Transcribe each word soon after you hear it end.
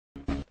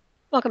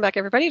Welcome back,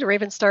 everybody, to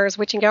Ravenstar's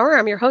Witching Hour.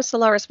 I'm your host,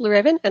 Solaris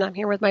BlueRaven, and I'm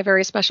here with my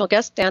very special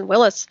guest, Dan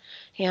Willis.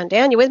 And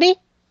Dan, you with me?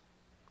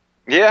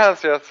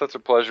 Yes, such a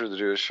pleasure to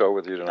do a show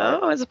with you tonight.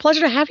 Oh, it's a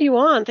pleasure to have you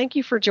on. Thank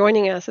you for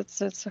joining us.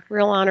 It's a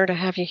real honor to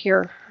have you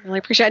here. I really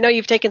appreciate it. I know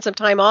you've taken some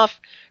time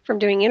off from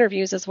doing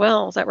interviews as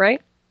well. Is that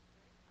right?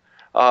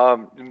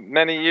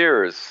 Many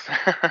years.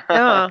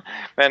 Yeah.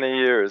 Many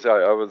years.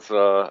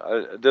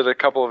 I did a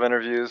couple of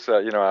interviews,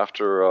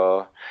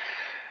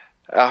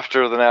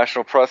 after the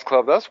National Press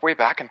Club. That was way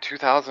back in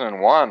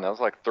 2001. That was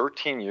like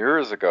 13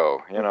 years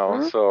ago,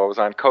 Mm-hmm. So I was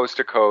on Coast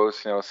to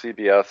Coast,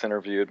 CBS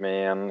interviewed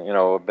me, and,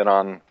 I've been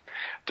on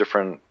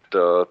different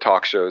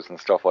talk shows and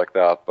stuff like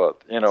that.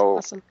 But, That's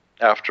awesome.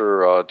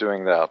 after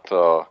doing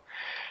that,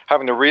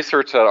 having to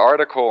research that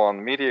article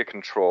on media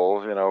control,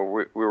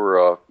 we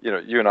were,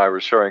 you and I were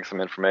sharing some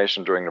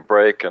information during the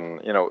break, and,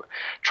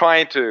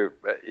 trying to,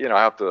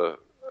 I have to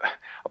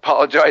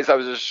apologize. I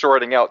was just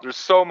shorting out. There's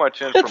so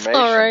much information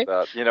all right.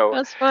 that,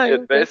 That's fine.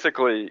 it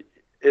basically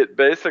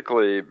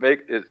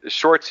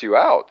shorts you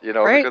out,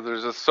 Right. because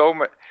there's just so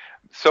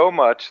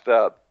much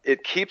that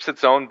it keeps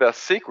its own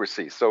best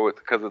secrecy. So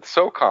because it's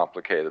so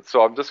complicated.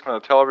 So I'm just going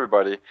to tell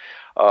everybody,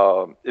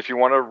 if you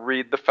want to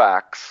read the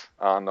facts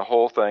on the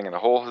whole thing and the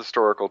whole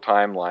historical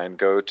timeline,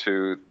 go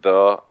to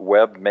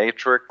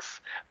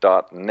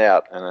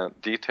thewebmatrix.net, and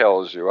it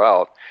details you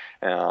out.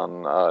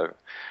 And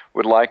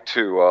would like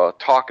to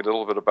talk a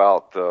little bit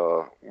about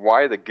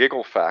why the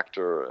giggle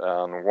factor,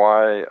 and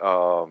why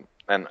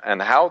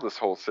and how this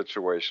whole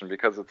situation,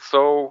 because it's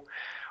so,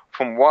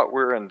 from what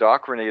we're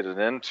indoctrinated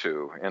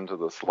into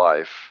this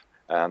life,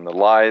 and the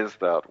lies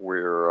that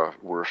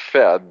we're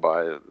fed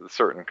by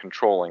certain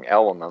controlling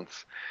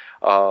elements,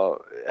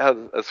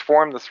 has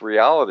formed this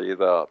reality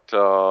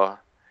that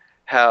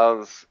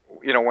has,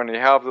 when you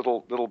have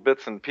little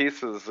bits and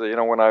pieces,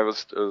 when I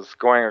was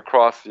going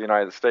across the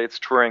United States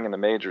touring in the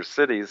major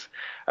cities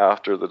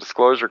after the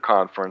Disclosure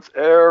Conference,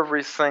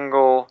 every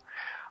single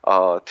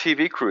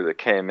TV crew that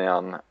came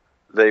in,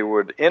 they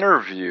would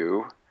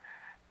interview,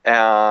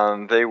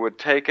 and they would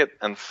take it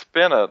and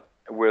spin it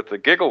with the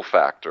giggle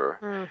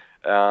factor.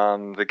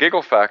 And the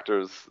giggle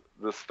factor is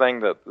this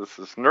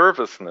is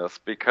nervousness,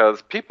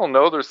 because people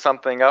know there's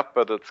something up,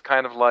 but it's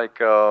kind of like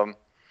a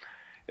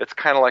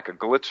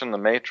glitch in the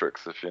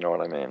matrix, if you know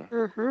what I mean.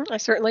 Mm-hmm. I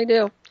certainly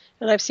do,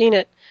 and I've seen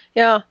it.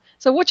 Yeah.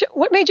 So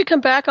what made you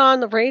come back on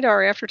the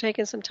radar after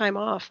taking some time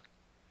off?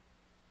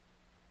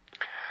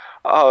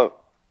 I'm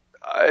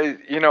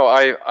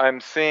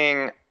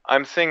seeing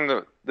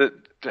the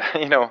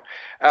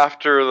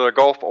after the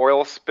Gulf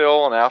oil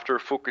spill, and after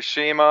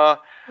Fukushima,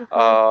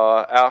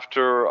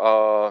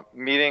 after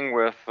meeting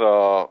with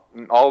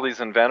all these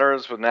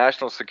inventors with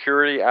national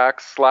security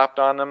acts slapped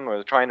on them, who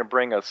are trying to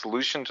bring a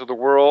solution to the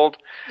world,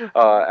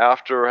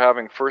 after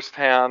having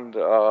firsthand,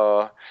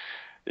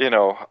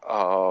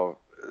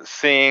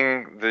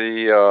 seeing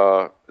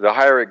the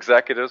higher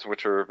executives,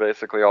 which are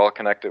basically all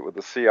connected with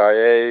the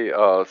CIA,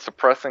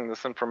 suppressing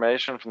this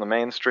information from the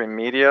mainstream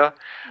media.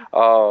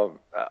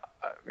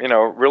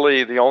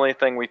 Really the only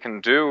thing we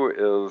can do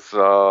is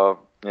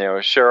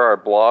share our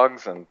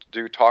blogs and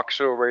do talk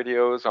show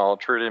radios and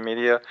alternative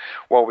media,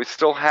 while we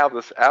still have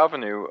this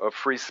avenue of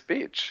free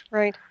speech.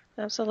 Right.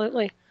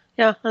 Absolutely.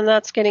 Yeah, and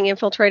that's getting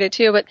infiltrated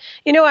too. But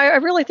I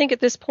really think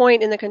at this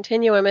point in the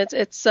continuum,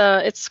 it's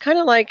kind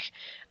of like,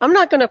 I'm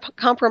not going to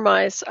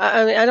compromise.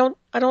 I don't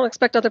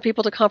expect other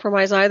people to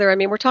compromise either. I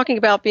mean, we're talking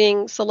about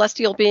being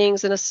celestial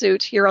beings in a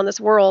suit here on this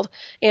world,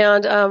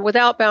 and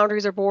without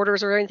boundaries or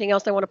borders or anything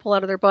else they want to pull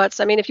out of their butts.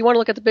 I mean, if you want to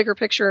look at the bigger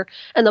picture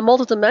and the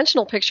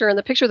multidimensional picture, and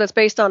the picture that's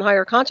based on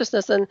higher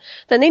consciousness, then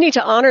they need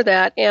to honor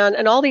that,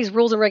 and all these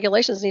rules and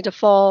regulations need to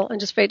fall and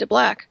just fade to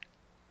black.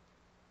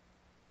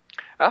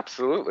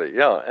 Absolutely,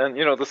 yeah. And,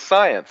 the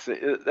science,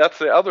 that's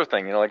the other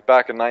thing. Like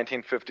back in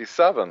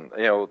 1957,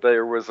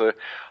 there was a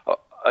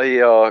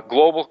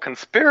global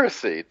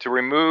conspiracy to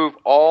remove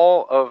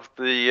all of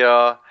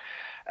the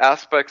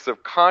aspects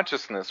of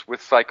consciousness with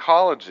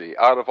psychology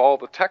out of all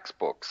the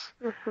textbooks.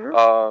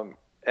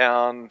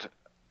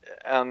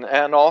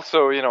 And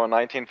also, in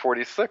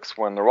 1946,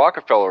 when the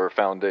Rockefeller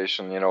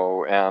Foundation,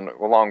 and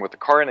along with the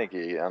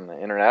Carnegie and the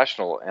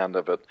international end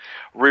of it,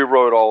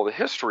 rewrote all the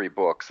history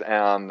books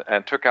and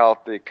took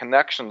out the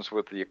connections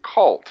with the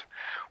occult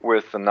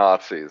with the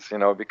Nazis,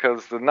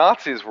 because the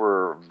Nazis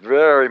were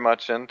very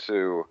much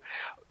into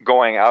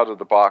going out of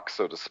the box,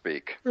 so to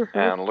speak,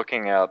 and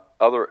looking at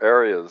other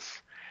areas.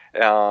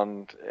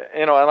 And,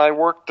 and I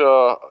worked,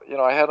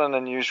 I had an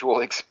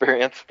unusual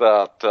experience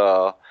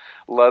that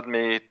led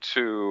me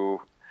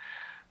to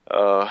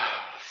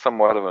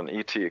somewhat of an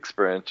ET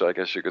experience, I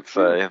guess you could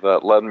say,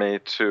 that led me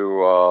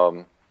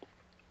to,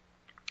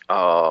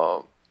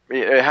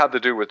 it had to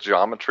do with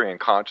geometry and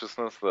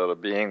consciousness that a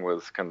being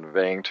was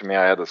conveying to me.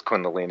 I had this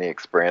Kundalini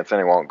experience,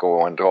 and I won't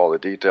go into all the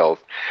details.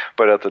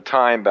 But at the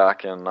time,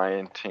 back in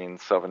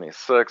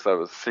 1976, I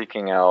was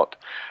seeking out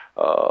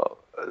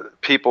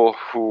people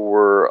who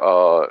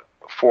were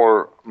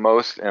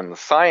foremost in the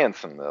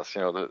science in this,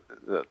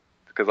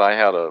 because I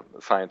had a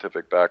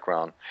scientific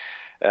background.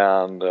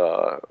 And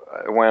I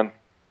went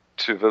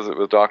to visit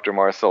with Dr.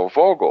 Marcel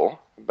Vogel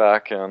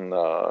back in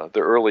the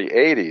early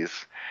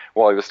 80s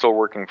while he was still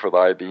working for the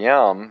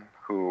IBM,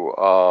 who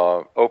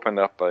opened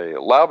up a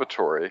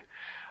laboratory,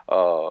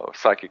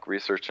 Psychic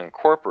Research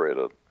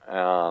Incorporated.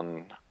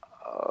 And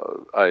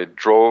I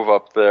drove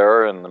up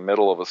there in the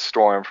middle of a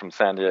storm from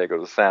San Diego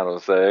to San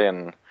Jose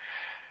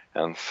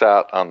and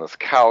sat on this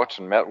couch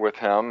and met with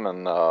him.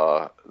 And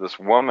this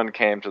woman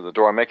came to the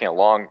door. I'm making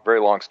a very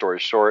long story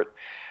short.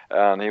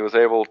 And he was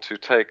able to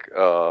take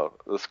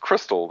this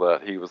crystal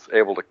that he was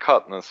able to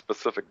cut in a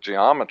specific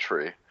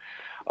geometry.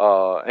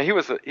 And he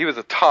was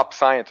a top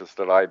scientist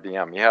at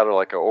IBM. He had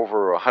like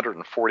over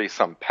 140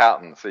 some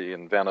patents. He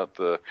invented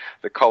the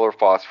color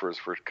phosphors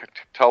for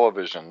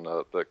television,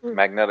 the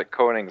magnetic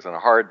coatings and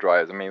hard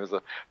drives. I mean, he was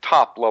a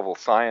top level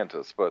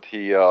scientist. But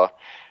he had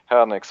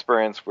an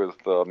experience with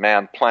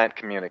man-plant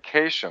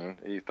communication.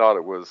 He thought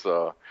it was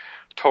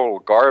total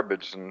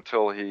garbage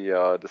until he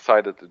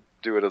decided to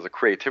do it as a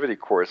creativity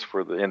course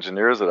for the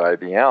engineers at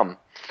IBM,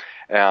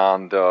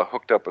 and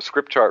hooked up a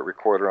script chart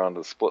recorder on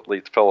the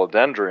split-leaf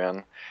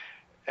philodendron,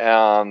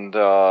 and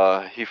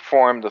he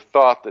formed the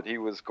thought that he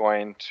was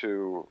going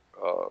to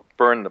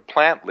burn the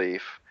plant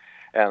leaf,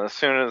 and as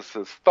soon as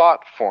his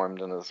thought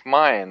formed in his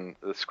mind,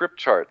 the script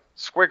chart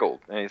squiggled,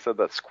 and he said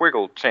that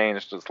squiggle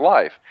changed his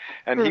life.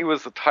 And he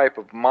was the type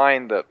of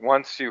mind that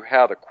once you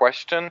had a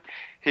question,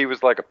 he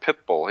was like a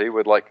pit bull. He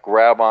would like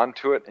grab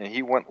onto it, and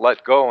he wouldn't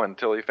let go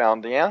until he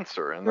found the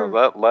answer. And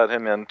that led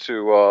him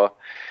into, I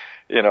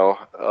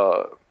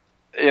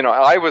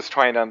was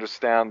trying to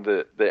understand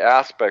the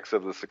aspects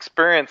of this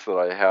experience that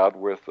I had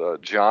with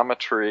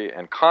geometry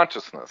and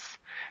consciousness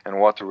and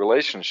what the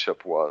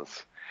relationship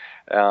was.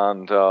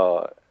 And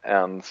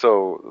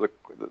so the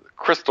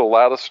crystal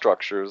lattice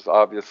structures,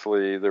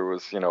 obviously there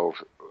was,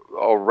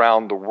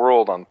 around the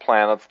world on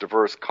planets,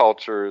 diverse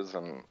cultures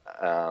and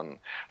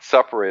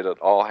separated,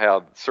 all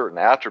had certain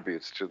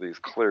attributes to these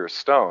clear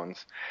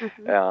stones,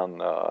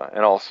 and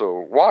also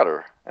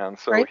water. And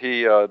so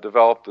he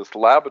developed this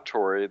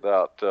laboratory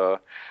that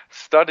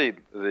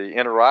studied the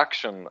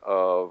interaction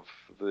of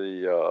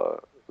the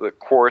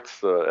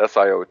quartz, the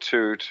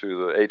SiO2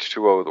 to the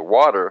H2O, the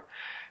water,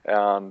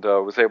 and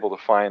was able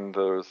to find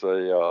there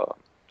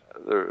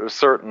are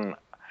certain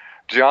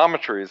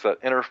geometries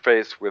that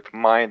interface with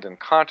mind and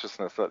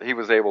consciousness that he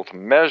was able to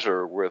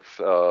measure with.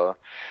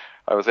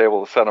 I was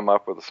able to set him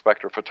up with a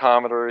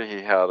spectrophotometer.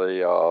 He had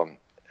a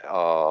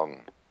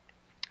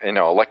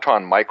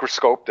electron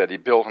microscope that he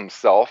built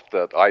himself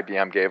that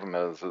IBM gave him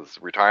as his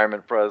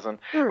retirement present.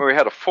 We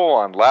had a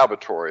full-on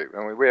laboratory,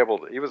 and we were able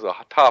to. He was a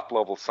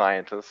top-level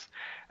scientist,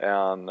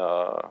 and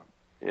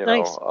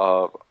Nice.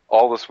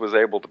 All this was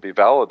able to be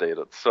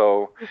validated.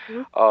 So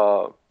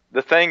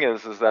the thing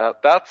is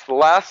that that's the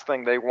last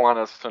thing they want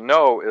us to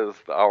know is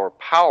our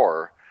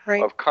power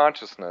of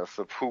consciousness,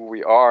 of who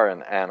we are,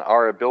 and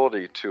our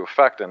ability to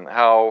affect and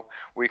how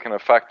we can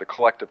affect the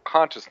collective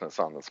consciousness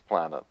on this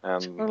planet.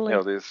 And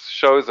these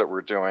shows that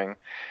we're doing,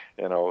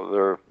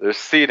 they're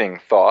seeding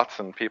thoughts,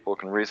 and people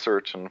can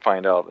research and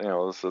find out,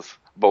 is this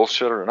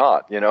bullshit or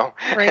not,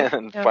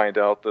 and find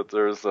out that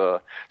there's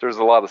a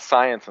lot of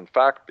science and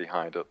fact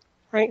behind it.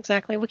 Right,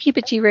 exactly. We'll keep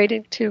it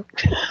G-rated, too.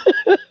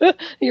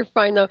 You're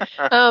fine, though.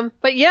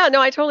 But yeah, no,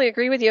 I totally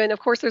agree with you. And,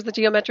 of course, there's the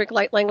geometric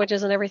light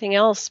languages and everything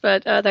else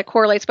but that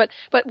correlates. But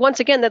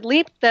once again, the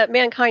leap that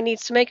mankind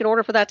needs to make in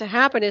order for that to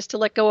happen is to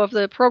let go of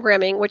the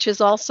programming, which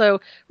is also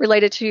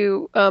related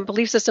to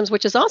belief systems,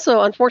 which is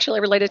also,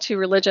 unfortunately, related to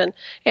religion.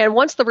 And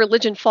once the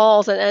religion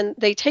falls and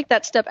they take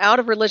that step out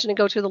of religion and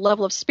go to the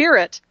level of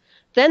spirit,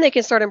 then they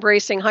can start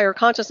embracing higher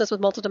consciousness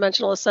with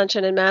multidimensional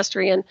ascension and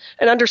mastery and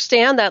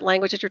understand that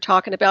language that you're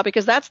talking about,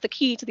 because that's the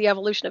key to the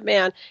evolution of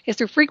man, is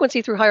through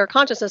frequency, through higher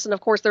consciousness. And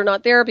of course, they're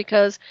not there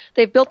because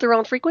they've built their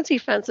own frequency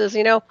fences.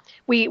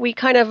 We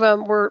kind of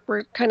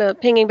we're kind of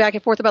pinging back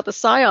and forth about the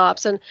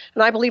psyops, and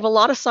I believe a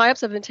lot of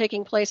psyops have been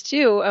taking place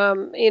too.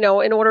 In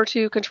order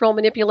to control,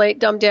 manipulate,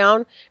 dumb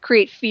down,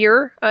 create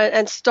fear,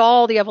 and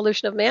stall the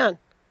evolution of man.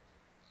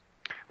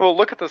 Well,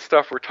 look at the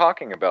stuff we're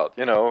talking about.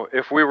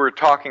 If we were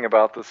talking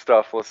about this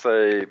stuff, let's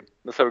say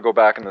we go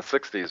back in the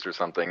 60s or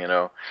something,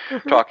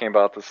 talking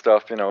about this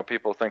stuff,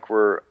 people think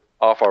we're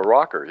off our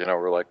rocker,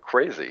 we're like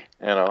crazy,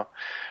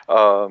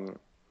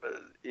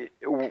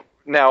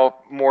 Now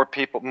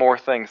more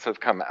things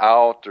have come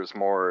out, there's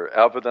more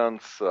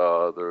evidence,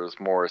 there's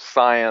more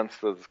science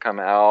that's come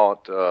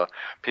out,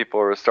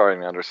 people are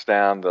starting to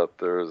understand that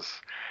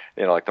there's,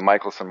 like the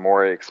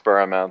Michelson-Morley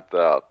experiment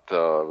that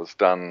was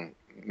done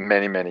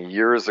many, many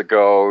years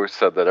ago,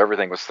 said that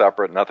everything was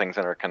separate, nothing's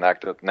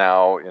interconnected.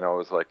 Now, it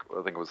was like,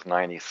 I think it was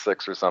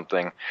 96 or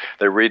something.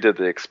 They redid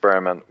the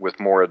experiment with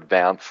more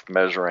advanced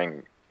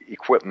measuring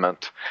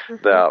equipment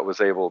that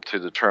was able to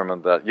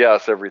determine that,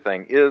 yes,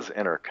 everything is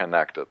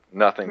interconnected.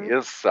 Nothing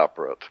is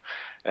separate.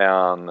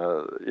 And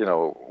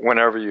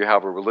whenever you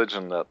have a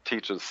religion that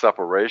teaches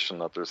separation,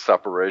 that there's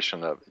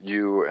separation of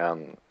you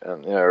and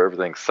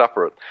everything's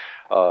separate,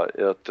 I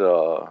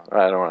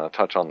don't want to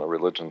touch on the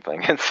religion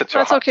thing. It's such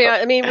That's a okay.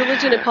 I mean,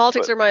 religion and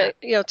politics are my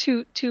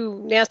two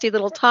nasty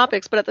little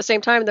topics, but at the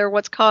same time, they're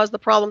what's caused the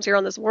problems here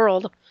on this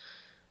world.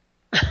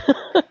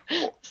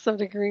 To some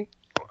degree.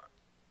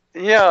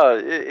 Yeah,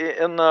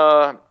 in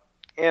a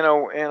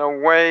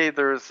way,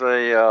 there's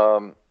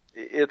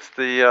it's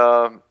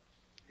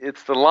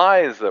the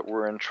lies that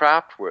we're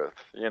entrapped with,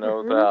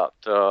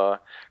 that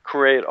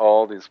create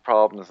all these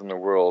problems in the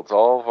world.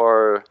 All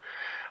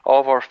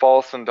of our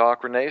false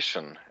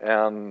indoctrination,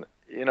 and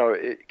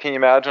can you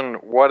imagine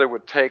what it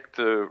would take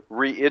to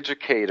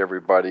re-educate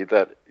everybody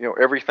that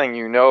everything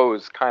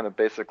is kind of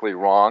basically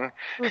wrong?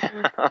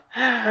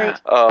 Right.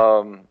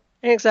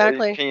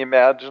 Exactly. Can you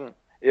imagine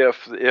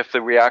if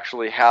we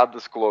actually had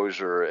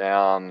disclosure,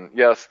 and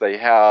yes, they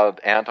had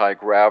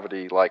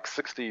anti-gravity like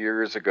 60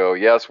 years ago.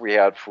 Yes, we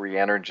had free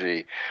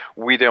energy.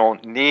 We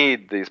don't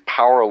need these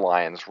power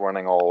lines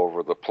running all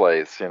over the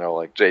place.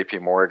 Like J.P.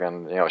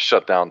 Morgan,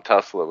 shut down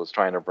Tesla, was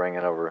trying to bring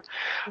it over.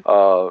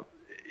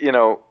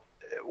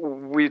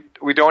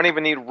 We don't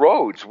even need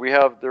roads.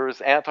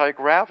 There's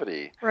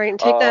anti-gravity. Right, and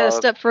take that a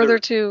step further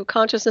to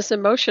consciousness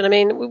and motion. I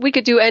mean, we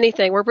could do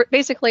anything. We're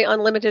basically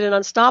unlimited and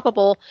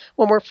unstoppable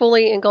when we're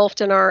fully engulfed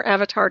in our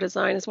avatar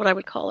design, is what I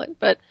would call it.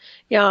 But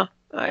yeah,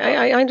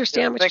 I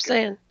understand what you're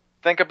saying.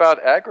 Think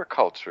about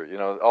agriculture.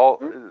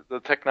 All the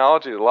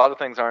technology. A lot of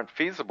things aren't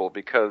feasible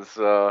because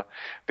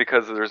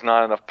there's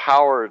not enough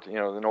power,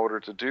 in order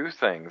to do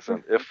things.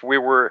 And if we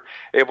were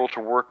able to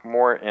work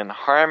more in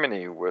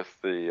harmony with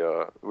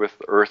the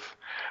Earth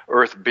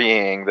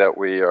being that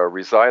we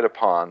reside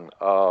upon,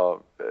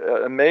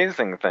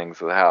 amazing things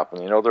that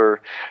happen.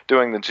 They're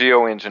doing the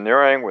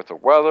geoengineering with the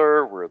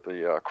weather, where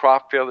the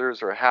crop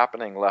failures are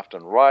happening left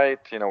and right.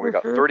 We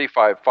got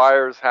 35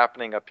 fires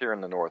happening up here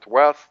in the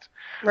Northwest.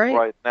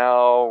 Right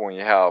now, when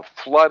you have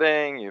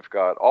flooding, you've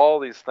got all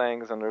these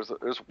things, and there's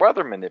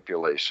weather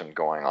manipulation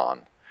going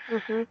on,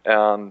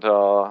 and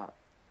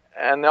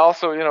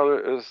also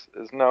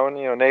is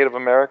known, Native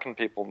American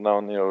people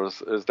known,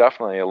 is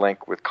definitely a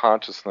link with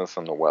consciousness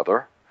and the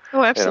weather.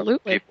 Oh,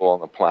 absolutely. People on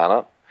the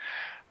planet.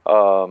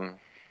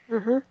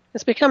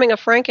 It's becoming a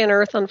Franken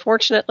Earth,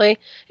 unfortunately,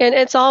 and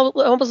it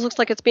almost looks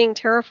like it's being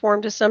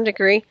terraformed to some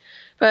degree.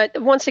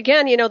 But once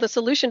again, the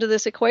solution to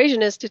this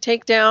equation is to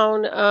take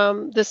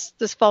down this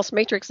false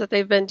matrix that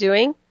they've been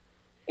doing,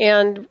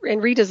 and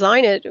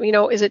redesign it.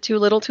 Is it too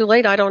little, too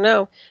late? I don't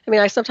know. I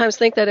mean, I sometimes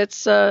think that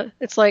it's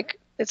like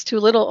it's too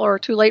little or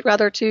too late,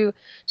 rather, to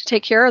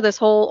take care of this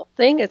whole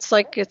thing. It's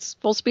like it's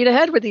full speed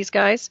ahead with these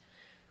guys,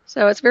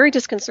 so it's very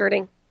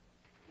disconcerting.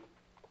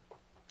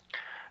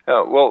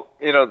 Well,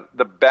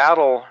 the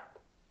battle,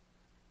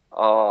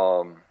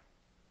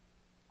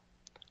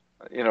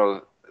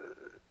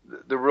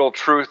 the real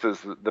truth is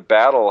that the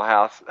battle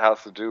has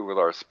to do with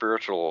our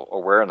spiritual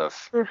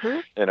awareness.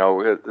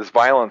 This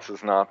violence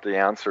is not the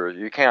answer.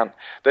 You can't.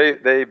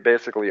 They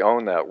basically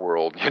own that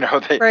world.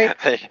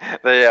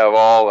 They have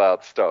all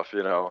that stuff.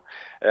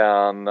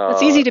 And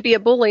it's easy to be a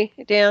bully,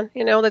 Dan.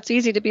 That's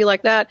easy to be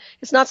like that.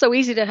 It's not so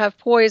easy to have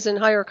poise and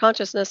higher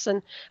consciousness.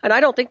 And I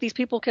don't think these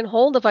people can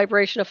hold the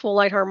vibration of full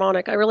light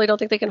harmonic. I really don't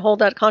think they can hold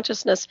that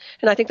consciousness.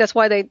 And I think that's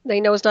why they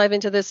nosedive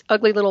into this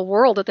ugly little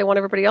world that they want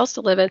everybody else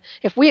to live in.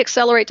 If we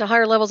accelerate to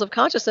higher levels of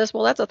consciousness,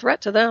 well, that's a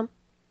threat to them.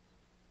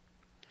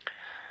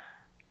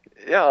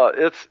 Yeah,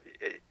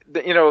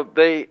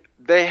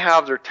 they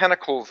have their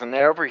tentacles in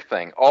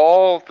everything.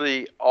 All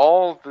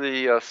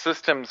the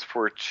systems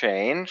for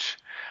change.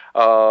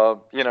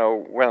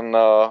 When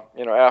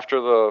after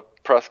the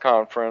press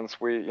conference,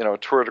 we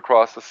toured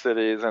across the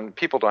cities, and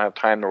people don't have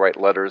time to write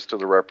letters to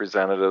the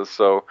representatives.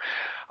 So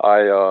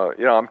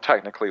I'm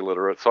technically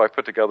literate, so I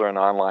put together an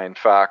online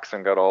fax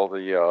and got all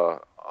the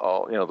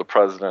the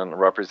president and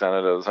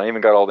representatives. I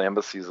even got all the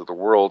embassies of the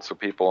world, so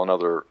people in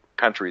other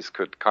countries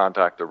could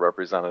contact their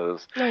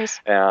representatives. Nice.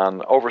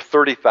 And over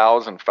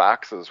 30,000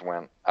 faxes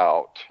went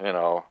out,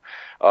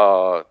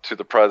 to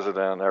the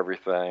president and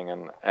everything.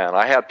 And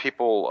I had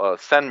people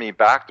send me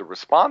back the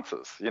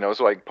responses,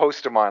 so I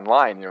post them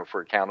online,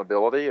 for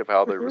accountability of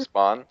how they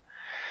respond.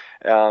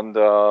 And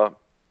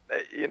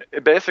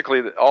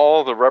basically,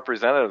 all the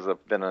representatives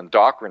have been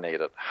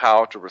indoctrinated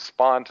how to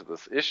respond to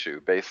this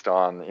issue based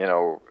on,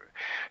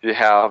 you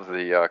have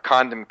the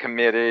condom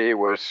committee,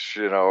 which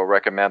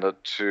recommended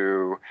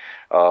to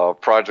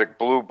Project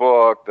Blue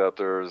Book that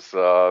there's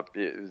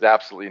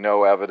absolutely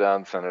no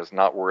evidence and it's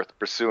not worth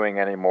pursuing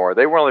anymore.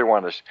 They really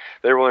want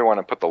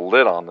to put the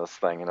lid on this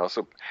thing,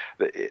 So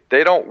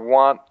they don't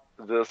want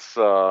this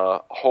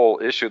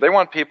whole issue. They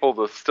want people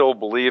to still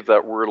believe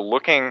that we're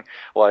looking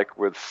like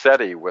with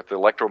SETI, with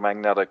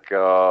electromagnetic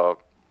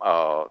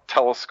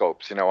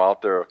telescopes,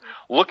 out there,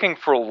 looking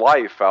for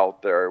life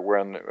out there.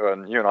 When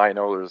you and I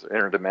know there's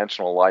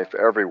interdimensional life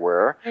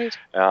everywhere, right.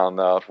 And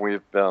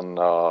we've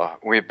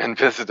been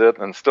visited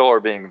and still are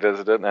being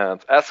visited,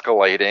 and it's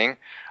escalating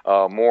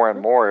more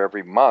and more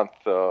every month.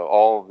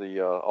 All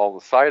the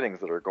sightings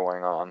that are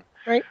going on.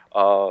 Right.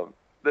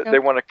 They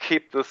want to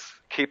keep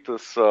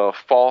this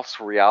false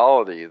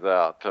reality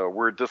that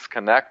we're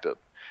disconnected.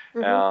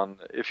 Mm-hmm. And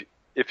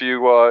if you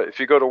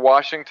go to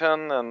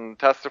Washington and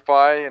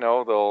testify,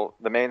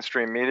 the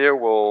mainstream media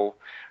will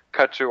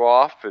cut you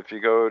off. If you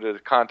go to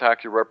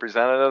contact your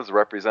representatives, the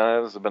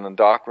representatives have been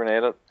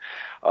indoctrinated.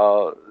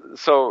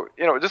 So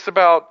just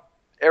about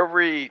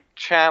every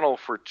channel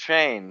for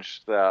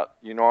change that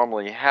you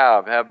normally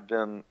have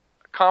been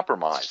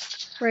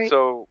compromised. Right.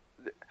 So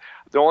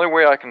the only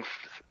way I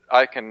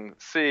can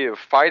see of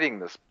fighting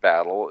this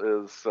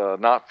battle is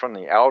not from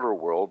the outer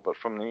world, but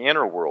from the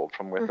inner world,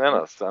 from within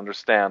us, to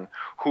understand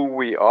who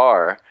we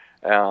are,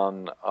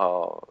 and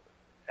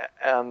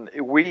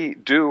we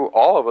do,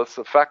 all of us,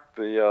 affect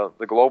the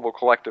global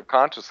collective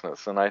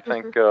consciousness. And I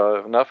think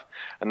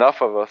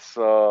enough of us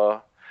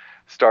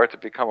start to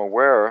become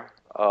aware,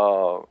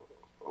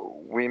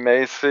 we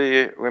may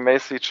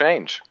see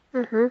change.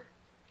 Mm-hmm.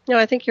 No,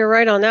 I think you're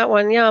right on that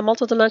one. Yeah,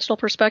 multidimensional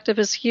perspective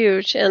is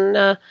huge. And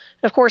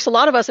of course, a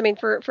lot of us, I mean,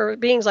 for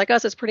beings like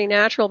us, it's pretty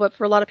natural, but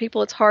for a lot of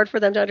people, it's hard for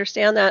them to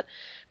understand that.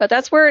 But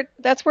that's where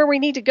we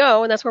need to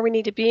go, and that's where we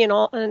need to be in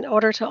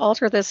order to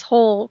alter this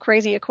whole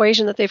crazy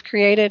equation that they've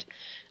created.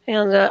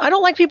 And I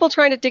don't like people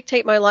trying to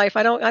dictate my life.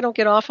 I don't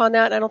get off on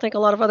that. I don't think a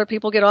lot of other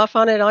people get off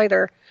on it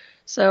either.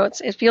 So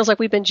it feels like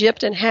we've been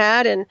gypped and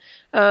had, and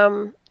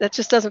that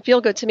just doesn't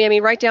feel good to me. I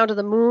mean, right down to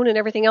the moon and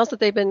everything else that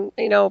they've been,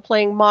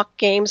 playing mock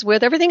games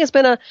with. Everything has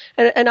been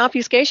an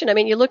obfuscation. I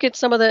mean, you look at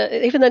some of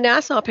even the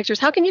NASA pictures.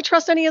 How can you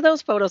trust any of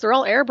those photos? They're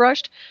all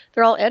airbrushed.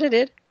 They're all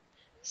edited.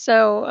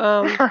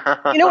 So,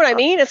 you know what I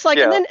mean? It's like,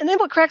 Yeah. and then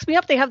what cracks me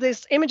up, they have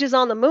these images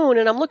on the moon,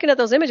 and I'm looking at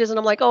those images, and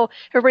I'm like, oh,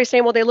 everybody's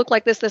saying, well, they look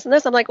like this, this, and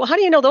this. I'm like, well, how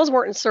do you know those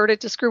weren't inserted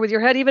to screw with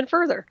your head even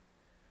further?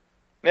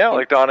 Yeah,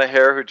 like Donna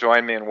Hare, who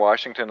joined me in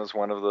Washington as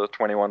one of the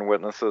 21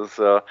 witnesses.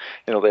 They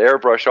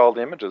airbrush all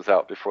the images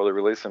out before they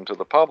release them to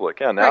the public.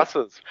 Yeah,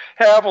 NASA's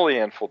heavily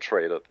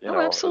infiltrated,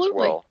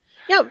 absolutely. as well.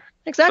 Yeah,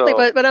 exactly.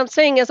 So, but I'm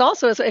saying is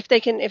also is if they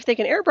can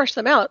airbrush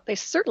them out, they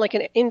certainly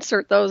can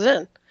insert those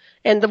in.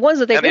 And the ones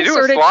that they've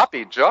inserted, do a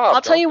sloppy job.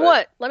 I'll tell you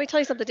what. Let me tell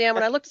you something, Dan.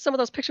 When I looked at some of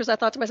those pictures, I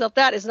thought to myself,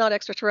 that is not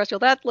extraterrestrial.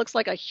 That looks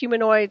like a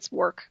humanoid's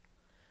work.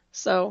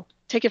 So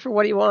take it for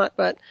what you want.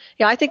 But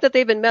yeah, I think that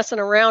they've been messing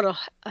around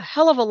a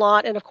hell of a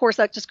lot. And of course,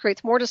 that just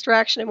creates more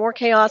distraction and more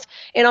chaos.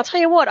 And I'll tell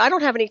you what, I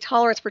don't have any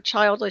tolerance for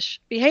childish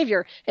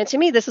behavior. And to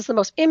me, this is the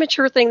most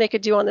immature thing they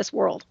could do on this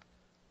world.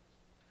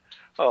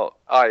 Well,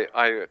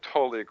 I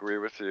totally agree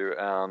with you.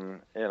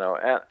 And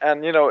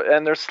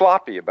they're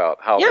sloppy about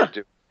how they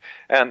do.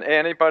 And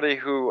anybody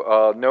who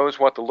knows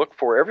what to look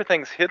for,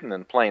 everything's hidden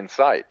in plain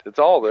sight. It's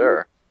all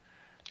there.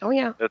 Oh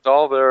yeah, it's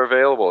all there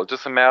available. It's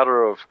just a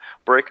matter of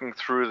breaking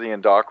through the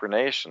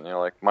indoctrination.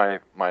 Like my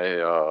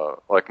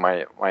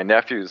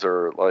nephews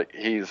are like,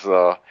 he's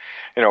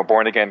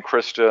born again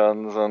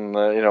Christians and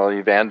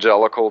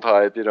evangelical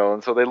type,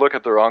 and so they look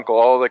at their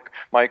uncle,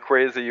 my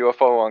crazy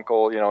UFO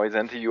uncle, he's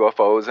into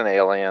UFOs and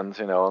aliens,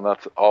 and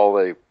that's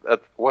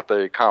what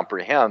they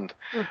comprehend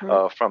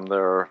from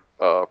their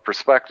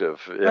perspective,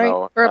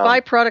 Or a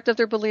byproduct of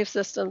their belief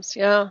systems.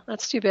 Yeah,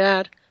 that's too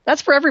bad.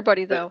 That's for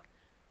everybody though.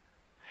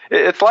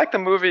 It's like the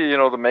movie,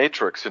 The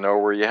Matrix,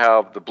 where you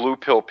have the blue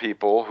pill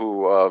people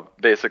who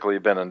basically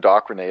been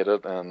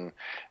indoctrinated, and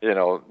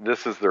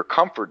this is their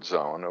comfort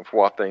zone of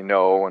what they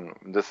know, and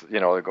this, they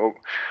go,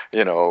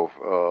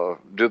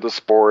 do the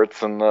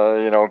sports and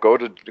go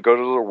to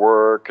their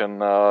work and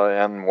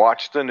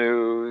watch the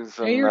news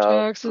and pay your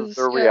taxes,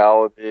 their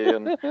reality,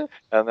 and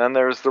and then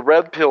there's the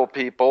red pill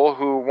people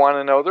who want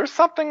to know there's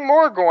something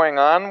more going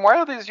on. Why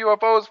are these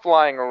UFOs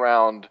flying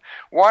around?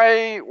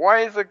 Why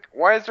is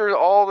there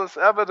all this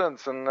evidence?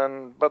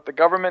 But the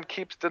government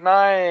keeps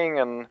denying,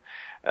 and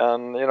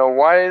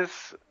why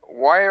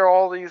are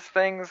all these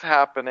things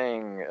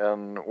happening,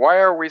 and why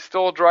are we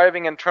still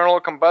driving internal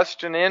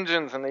combustion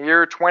engines in the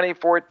year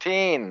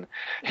 2014?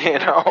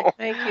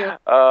 Thank you.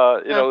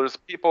 There's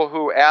people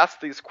who ask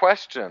these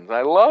questions.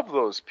 I love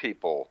those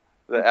people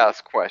that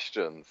ask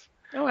questions.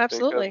 Oh,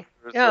 absolutely.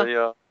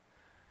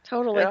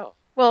 Totally. Yeah.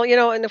 Well,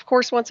 and of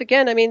course, once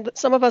again, I mean,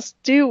 some of us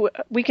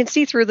we can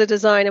see through the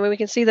design. I mean, we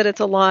can see that it's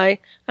a lie.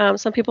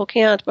 Some people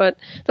can't, but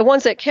the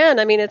ones that can,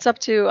 I mean, it's up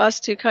to us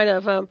to kind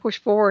of push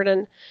forward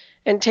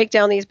and take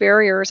down these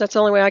barriers. That's the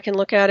only way I can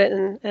look at it,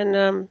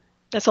 and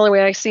that's the only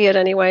way I see it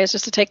anyway, is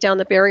just to take down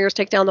the barriers,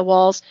 take down the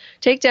walls,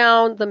 take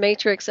down the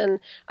matrix. And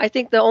I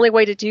think the only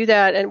way to do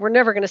that, and we're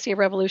never going to see a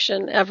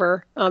revolution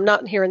ever,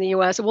 not here in the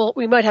U.S.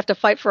 We might have to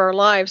fight for our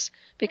lives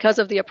because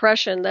of the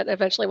oppression that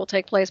eventually will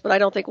take place, but I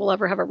don't think we'll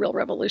ever have a real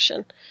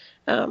revolution.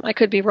 I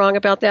could be wrong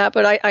about that,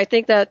 but I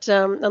think that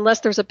unless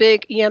there's a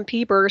big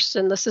EMP burst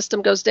and the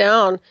system goes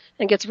down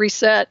and gets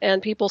reset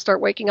and people start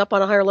waking up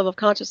on a higher level of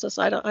consciousness,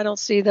 I don't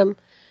see them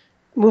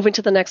moving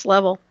to the next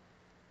level.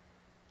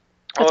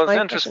 Well, it's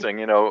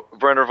interesting,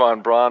 Werner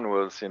von Braun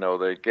was,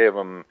 they gave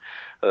him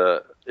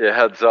a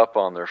heads up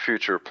on their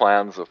future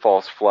plans of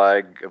false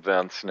flag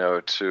events,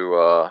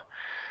 to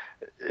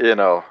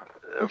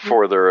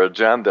for their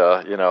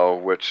agenda,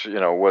 which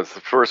was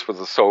first was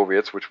the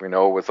Soviets, which we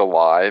know was a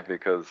lie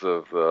because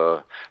of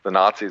the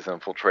Nazis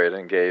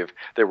infiltrating.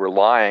 They were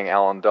lying.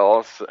 Allen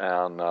Dulles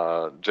and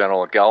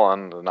General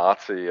Gellin, the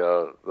Nazi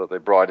that they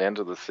brought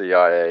into the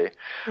CIA,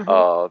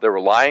 they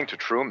were lying to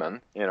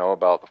Truman,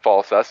 about the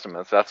false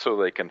estimates. That's so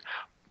they can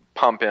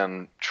pump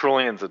in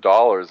trillions of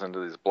dollars into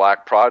these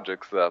black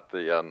projects that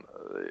the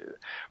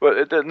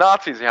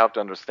Nazis, you have to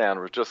understand,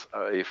 were just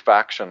a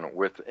faction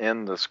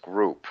within this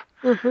group.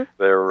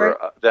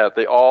 That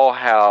they all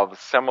have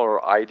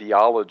similar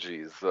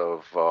ideologies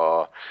of,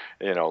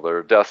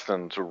 they're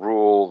destined to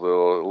rule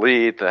the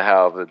elite, to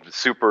have a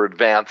super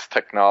advanced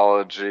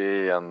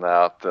technology, and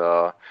that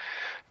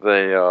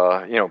they,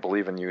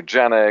 believe in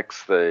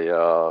eugenics. They,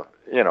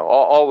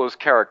 all those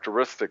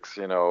characteristics,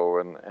 and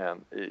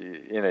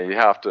you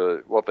have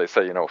to, what they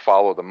say,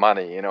 follow the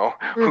money.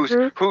 Who's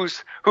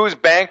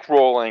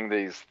bankrolling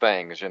these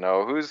things?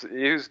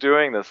 Who's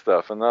doing this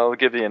stuff, and they'll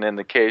give you an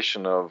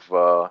indication of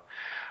the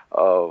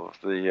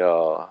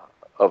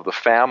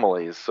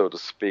families, so to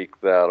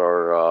speak, that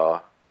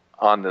are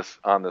on this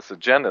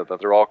agenda. That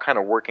they're all kind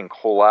of working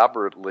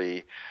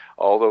collaboratively.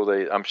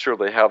 Although I'm sure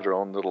they have their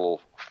own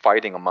little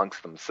fighting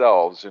amongst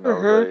themselves,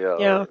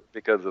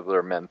 because of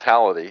their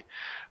mentality.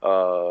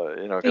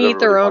 Because they eat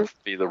their own. Wants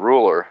to be the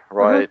ruler,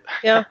 right?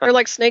 Yeah, they're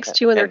like snakes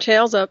chewing their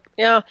tails up.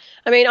 Yeah,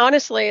 I mean,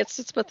 honestly,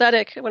 it's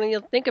pathetic when you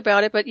think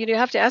about it. But you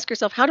have to ask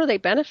yourself, how do they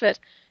benefit?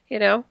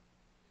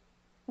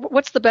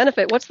 What's the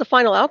benefit? What's the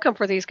final outcome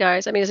for these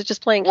guys? I mean, is it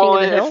just playing King of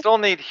the Hill? Well, they still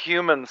need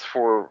humans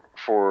for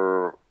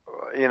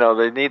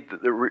they need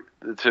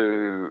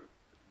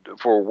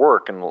for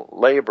work and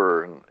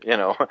labor, and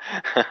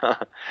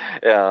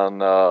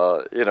and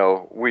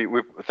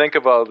we think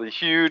about the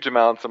huge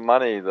amounts of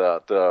money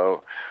that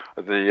the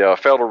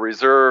Federal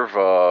Reserve,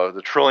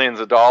 the trillions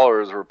of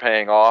dollars we're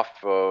paying off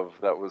of,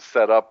 that was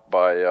set up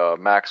by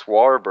Max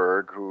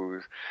Warburg,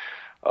 who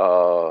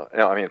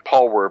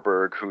Paul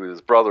Warburg, who is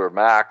brother of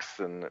Max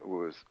and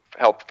who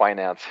helped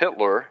finance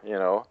Hitler,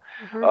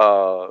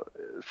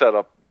 set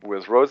up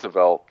with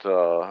Roosevelt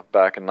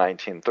back in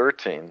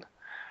 1913.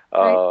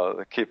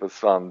 To keep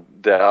us on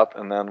debt.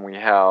 And then we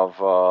have,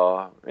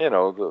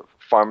 the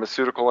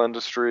pharmaceutical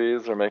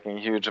industries are making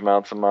huge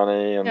amounts of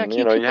money. And,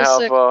 you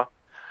have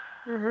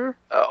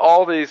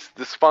all these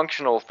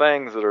dysfunctional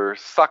things that are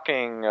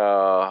sucking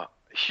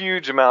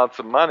huge amounts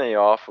of money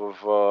off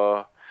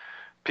of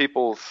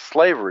people's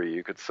slavery,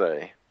 you could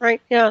say.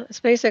 Right, yeah. It's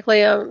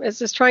basically, it's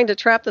just trying to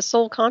trap the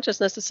soul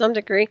consciousness to some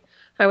degree,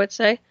 I would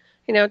say.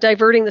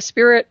 Diverting the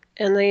spirit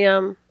and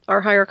the our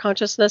higher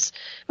consciousness.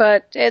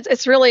 But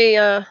it's really,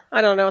 I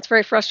don't know, it's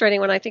very frustrating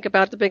when I think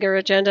about the bigger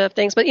agenda of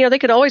things. But, they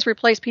could always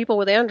replace people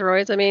with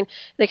androids. I mean,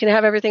 they can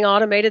have everything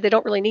automated. They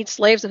don't really need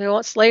slaves. If they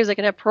want slaves, they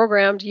can have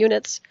programmed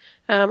units.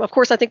 Of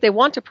course, I think they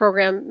want to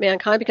program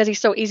mankind because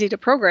he's so easy to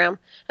program.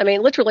 I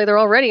mean, literally, they're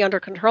already under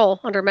control,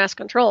 under mass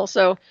control.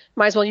 So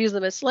might as well use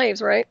them as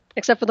slaves, right?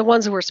 Except for the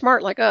ones who are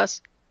smart like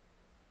us.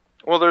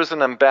 Well, there's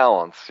an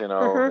imbalance,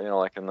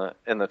 like in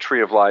the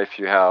tree of life,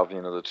 you have,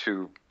 the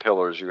two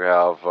pillars. You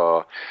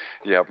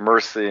have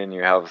mercy and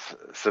you have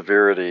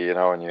severity,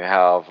 and you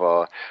have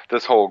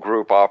this whole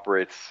group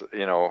operates,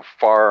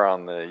 far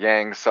on the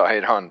yang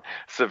side on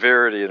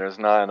severity, and there's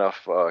not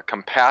enough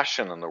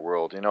compassion in the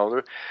world.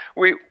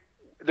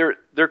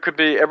 There could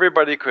be,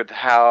 everybody could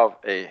have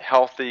a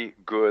healthy,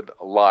 good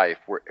life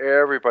where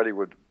everybody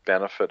would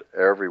benefit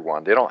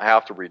everyone. They don't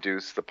have to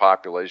reduce the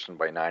population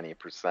by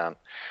 90%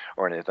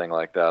 or anything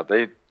like that.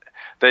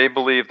 They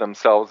believe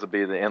themselves to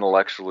be the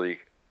intellectually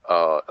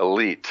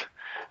elite,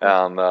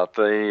 and that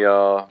they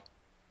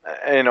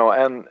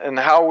and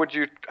how would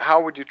you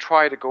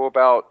try to go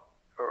about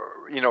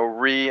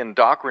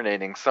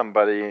re-indoctrinating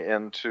somebody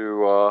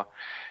into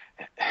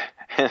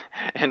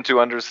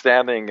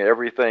understanding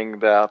everything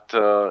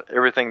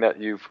that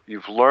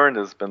you've learned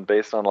has been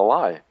based on a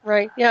lie.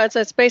 Right. Yeah,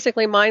 it's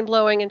basically mind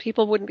blowing, and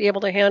people wouldn't be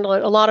able to handle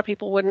it. A lot of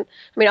people wouldn't.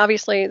 I mean,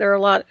 obviously there are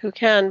a lot who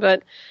can,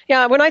 but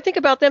yeah, when I think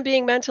about them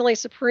being mentally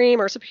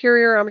supreme or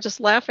superior, I'm just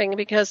laughing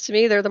because to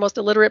me they're the most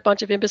illiterate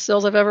bunch of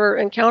imbeciles I've ever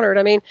encountered.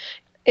 I mean,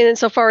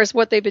 insofar as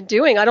what they've been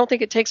doing, I don't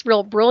think it takes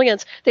real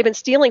brilliance. They've been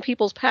stealing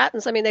people's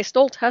patents. I mean, they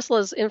stole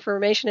Tesla's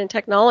information and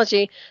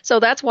technology, so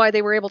that's why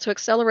they were able to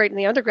accelerate in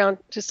the underground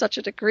to such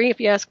a degree,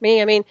 if you ask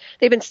me. I mean,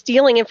 they've been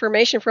stealing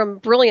information from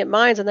brilliant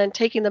minds and then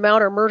taking them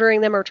out or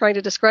murdering them or trying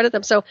to discredit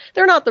them. So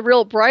they're not the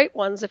real bright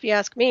ones, if you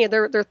ask me.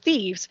 They're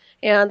thieves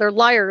and they're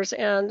liars,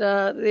 and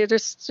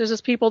there's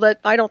just people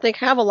that I don't think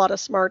have a lot of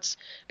smarts.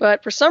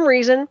 But for some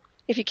reason,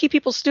 if you keep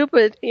people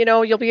stupid,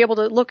 you'll be able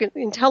to look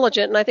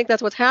intelligent. And I think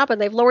that's what's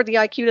happened. They've lowered the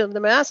IQ of the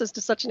masses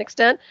to such an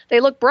extent they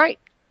look bright.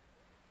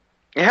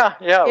 Yeah.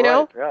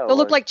 They'll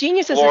look like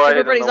geniuses if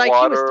everybody's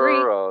IQ is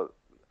 3.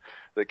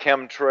 The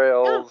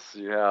chemtrails.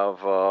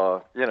 Yeah.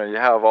 You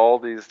have all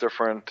these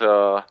different.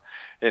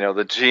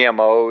 The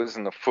GMOs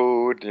and the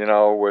food,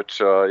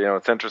 which,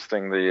 it's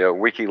interesting, the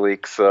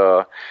WikiLeaks,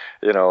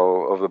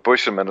 of the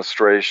Bush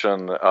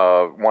administration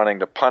wanting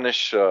to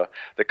punish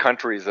the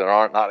countries that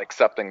aren't not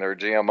accepting their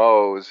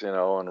GMOs,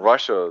 and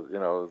Russia,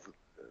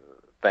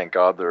 thank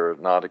God they're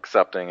not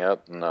accepting it,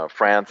 and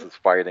France is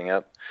fighting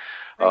it.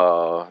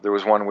 There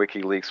was one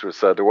WikiLeaks where it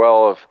said,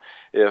 well,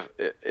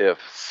 if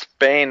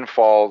Spain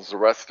falls, the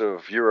rest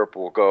of Europe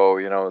will go.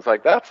 It's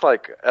like that's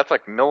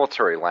like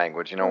military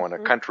language. When a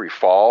country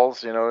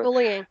falls,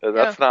 Bullying.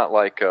 that's not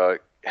like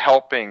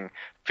helping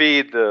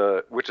feed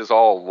which is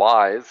all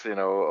lies.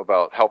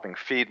 About helping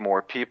feed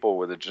more people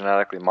with the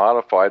genetically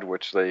modified,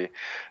 which they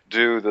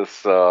do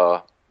this.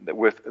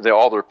 With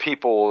all their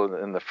people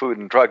in the Food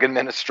and Drug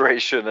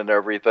Administration and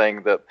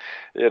everything, that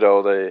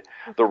the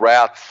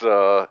rats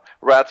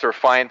are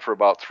fine for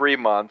about 3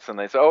 months, and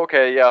they say,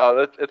 okay,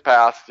 yeah, it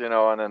passed,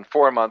 and in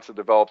 4 months it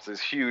develops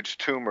these huge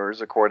tumors,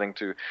 according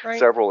to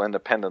several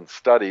independent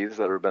studies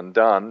that have been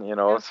done.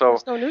 So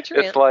no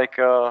nutrient. It's like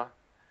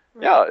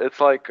it's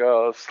like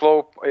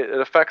slow. It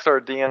affects our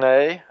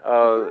DNA.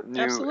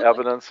 New Absolutely.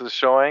 evidence is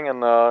showing,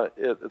 and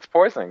it's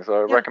poisoning.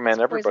 So I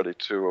recommend everybody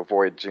to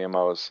avoid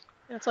GMOs.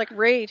 It's like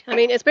raid. I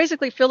mean, it's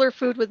basically filler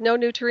food with no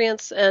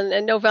nutrients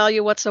and no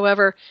value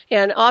whatsoever,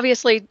 and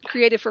obviously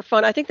created for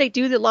fun. I think they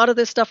do a lot of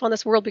this stuff on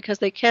this world because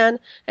they can,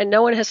 and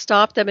no one has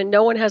stopped them, and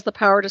no one has the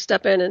power to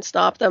step in and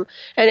stop them.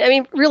 And I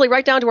mean, really,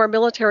 right down to our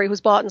military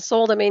who's bought and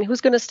sold. I mean,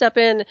 who's going to step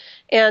in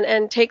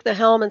and take the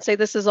helm and say,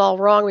 this is all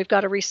wrong, we've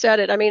got to reset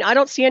it? I mean, I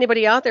don't see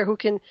anybody out there who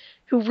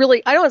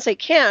really, I don't want to say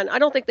can, I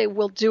don't think they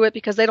will do it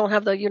because they don't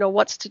have the,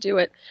 what's to do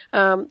it.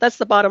 That's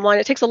the bottom line.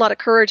 It takes a lot of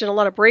courage and a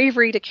lot of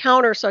bravery to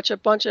counter such a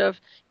bunch of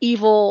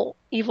evil,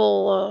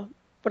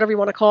 whatever you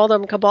want to call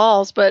them,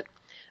 cabals, but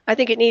I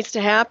think it needs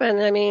to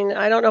happen. I mean,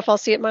 I don't know if I'll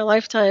see it in my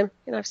lifetime.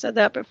 I've said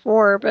that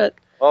before, but...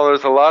 Well,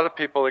 there's a lot of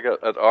people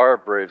that are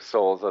brave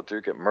souls that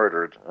do get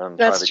murdered. And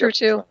that's true,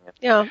 too.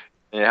 Yeah.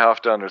 You have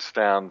to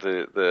understand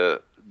the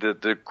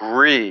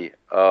degree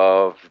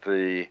of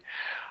the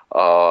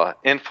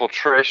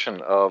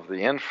infiltration of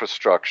the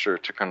infrastructure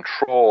to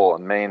control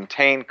and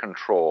maintain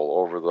control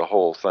over the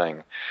whole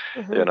thing.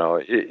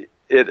 Mm-hmm.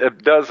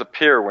 It does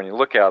appear when you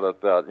look at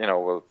it that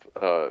with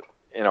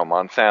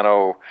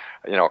Monsanto,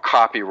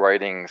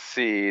 copywriting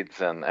seeds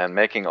and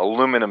making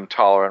aluminum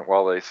tolerant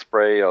while they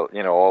spray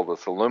all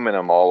this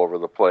aluminum all over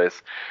the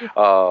place,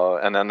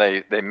 and then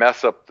they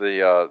mess up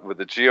with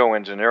the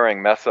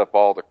geoengineering, mess up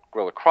all the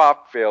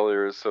crop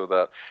failures so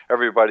that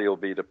everybody will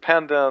be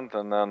dependent.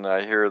 And then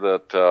I hear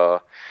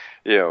that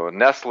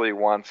Nestle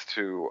wants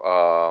to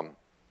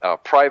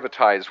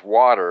privatize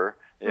water.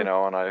 And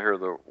I hear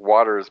the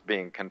water is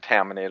being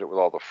contaminated with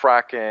all the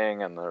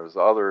fracking, and there's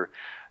other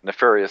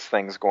nefarious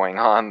things going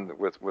on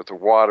with the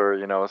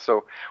water,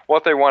 So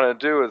what they want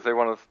to do is they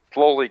want to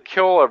slowly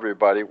kill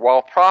everybody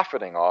while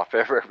profiting off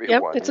everyone.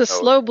 Yep, it's a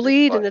slow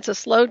bleed and it's a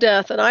slow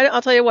death. And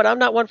I'll tell you what, I'm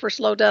not one for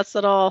slow deaths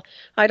at all.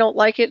 I don't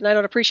like it and I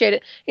don't appreciate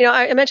it.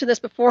 I mentioned this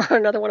before on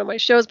another one of my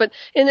shows, but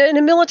in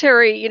the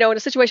military, in a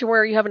situation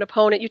where you have an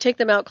opponent, you take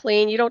them out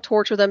clean, you don't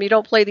torture them, you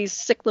don't play these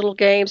sick little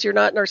games, you're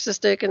not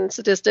narcissistic and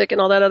sadistic and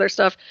all that other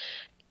stuff.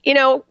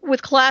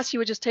 With class, you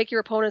would just take your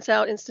opponents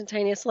out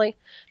instantaneously.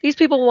 These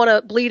people want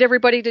to bleed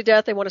everybody to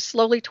death. They want to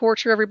slowly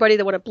torture everybody.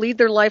 They want to bleed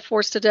their life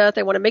force to death.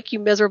 They want to make you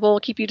miserable,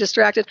 keep you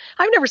distracted.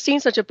 I've never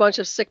seen such a bunch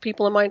of sick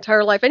people in my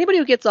entire life. Anybody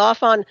who gets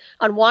off on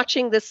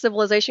watching this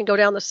civilization go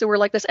down the sewer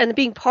like this and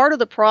being part of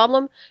the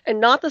problem and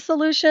not the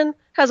solution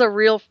has a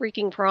real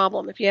freaking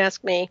problem, if you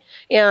ask me.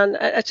 And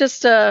it's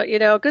just,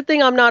 good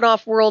thing I'm not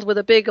off world with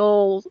a big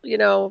old,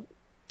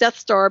 Death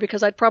Star,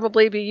 because I'd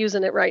probably be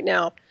using it right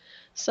now.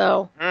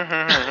 So,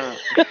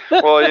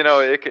 well,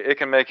 it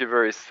can make you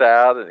very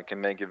sad, and it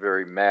can make you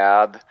very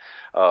mad.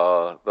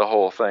 The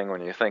whole thing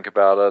when you think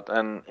about it,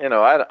 and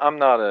I'm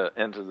not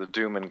into the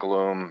doom and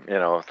gloom,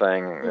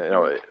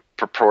 thing,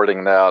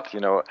 purporting that,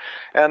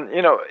 and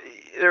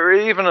there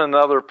is even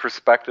another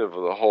perspective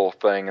of the whole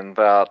thing, and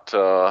that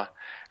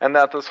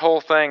this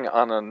whole thing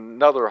on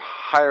another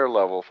higher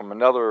level, from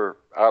another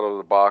out of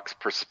the box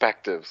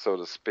perspective, so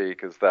to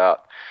speak, is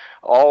that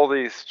all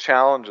these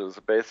challenges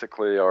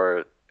basically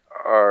are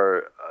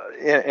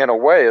in a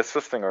way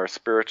assisting our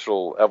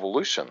spiritual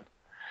evolution,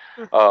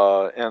 in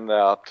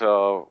that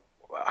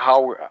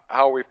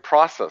how we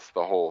process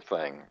the whole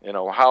thing.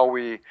 How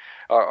we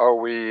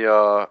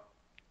are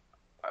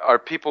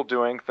people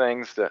doing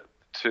things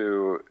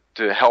to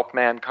help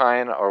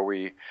mankind? Are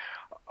we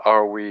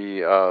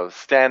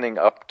standing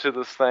up to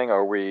this thing?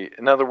 Are we,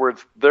 in other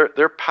words,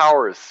 their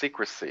power is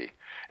secrecy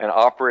and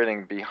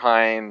operating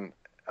behind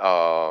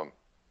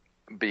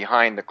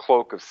the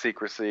cloak of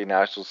secrecy,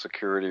 national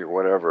security, or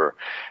whatever,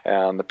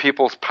 and the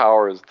people's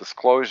power is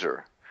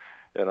disclosure.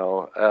 It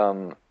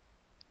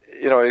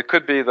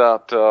could be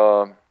that.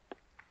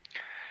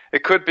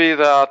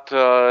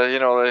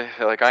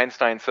 Like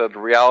Einstein said,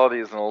 reality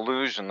is an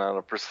illusion, and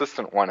a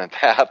persistent one at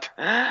that.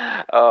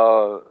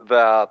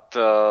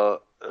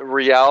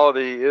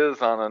 Reality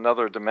is on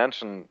another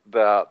dimension.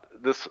 That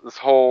this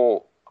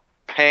whole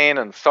pain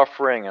and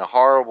suffering and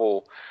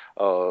horrible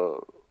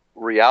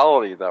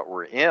reality that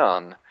we're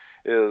in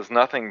is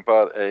nothing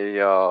but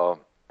a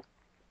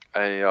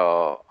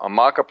a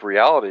mock-up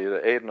reality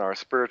to aid in our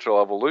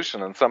spiritual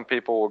evolution, and some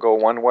people will go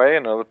one way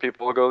and other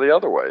people will go the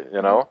other way,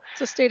 you know.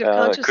 It's a state of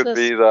consciousness. It could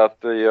be that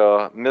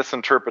the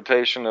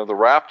misinterpretation of the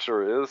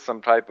rapture is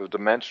some type of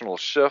dimensional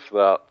shift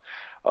that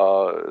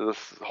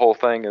this whole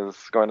thing is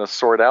going to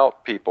sort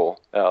out people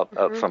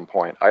at some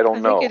point. I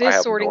don't know. I think it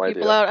is sorting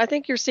people out. I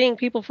think you're seeing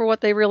people for what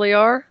they really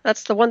are.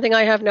 That's the one thing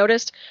I have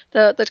noticed.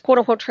 The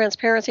quote-unquote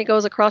transparency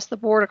goes across the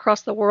board,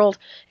 across the world.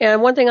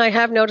 And one thing I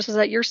have noticed is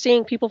that you're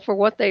seeing people for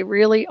what they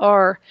really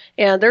are.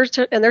 And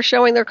they're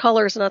showing their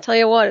colors. And I'll tell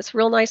you what, it's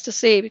real nice to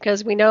see,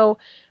 because we know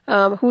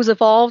who's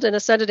evolved and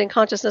ascended in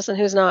consciousness and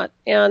who's not.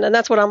 And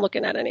that's what I'm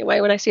looking at anyway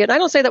when I see it. I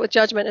don't say that with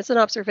judgment. It's an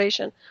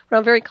observation. But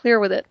I'm very clear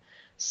with it.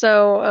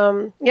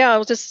 So, yeah,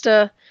 I'll just,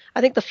 I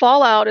think the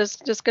fallout is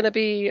just going to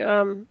be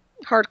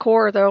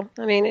hardcore, though.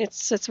 I mean,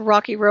 it's a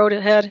rocky road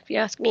ahead, if you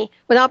ask me,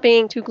 without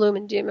being too gloom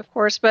and doom, of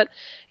course. But,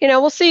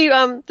 we'll see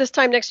this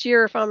time next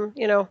year if I'm,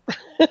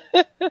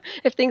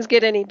 if things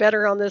get any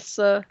better on this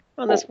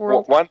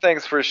world. One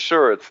thing's for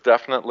sure, it's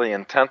definitely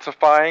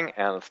intensifying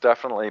and it's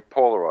definitely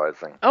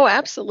polarizing. Oh,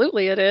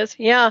 absolutely it is.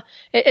 Yeah.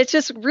 It's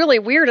just really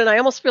weird, and I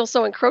almost feel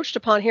so encroached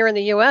upon here in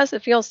the U.S.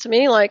 It feels to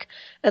me like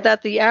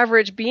that the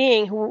average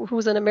being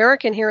who's an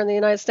American here in the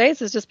United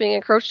States is just being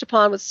encroached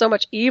upon with so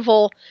much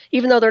evil,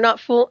 even though they're not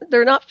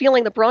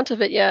feeling the brunt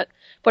of it yet.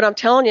 But I'm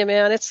telling you,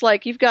 man, it's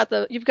like you've got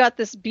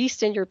this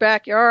beast in your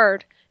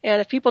backyard, and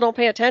if people don't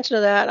pay attention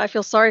to that, I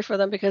feel sorry for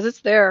them, because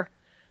it's there.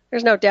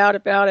 There's no doubt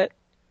about it.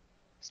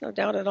 There's no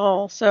doubt at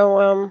all.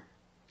 So,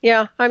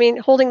 yeah, I mean,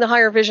 holding the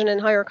higher vision and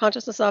higher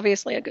consciousness is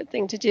obviously a good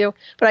thing to do.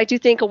 But I do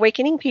think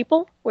awakening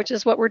people, which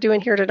is what we're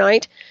doing here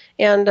tonight,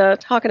 and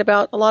talking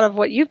about a lot of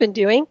what you've been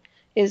doing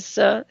is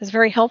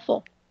very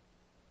helpful.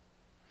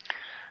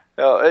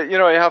 You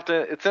have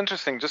to. It's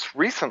interesting. Just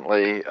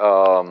recently,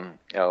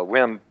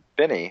 Wim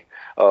Binney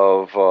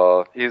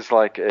he's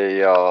like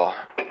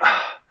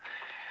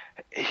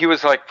he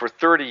was like for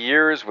 30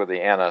 years with the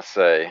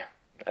NSA,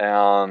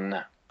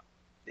 and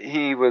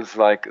he was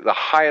like the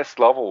highest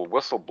level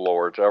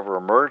whistleblower to ever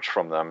emerge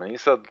from them. And he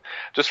said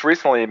just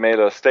recently he made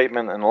a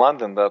statement in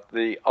London that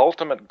the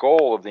ultimate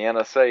goal of the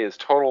NSA is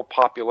total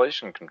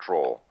population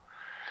control.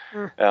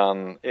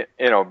 And,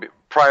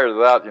 prior to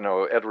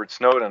that, Edward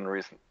Snowden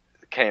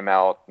came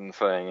out and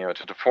saying,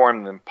 to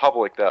inform the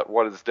public that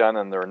what is done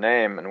in their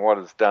name and what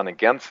is done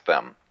against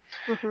them.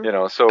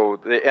 So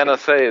the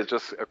NSA has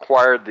just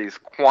acquired these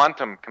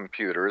quantum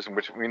computers,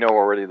 which we know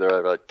already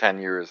they're like 10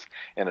 years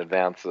in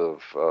advance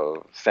of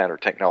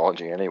standard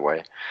technology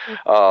anyway,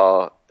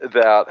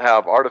 that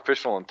have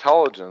artificial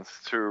intelligence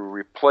to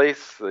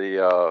replace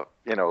the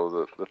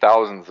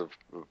thousands of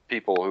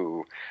people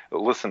who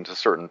listen to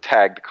certain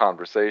tagged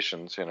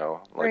conversations,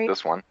 like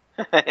this one.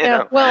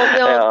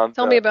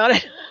 Tell me about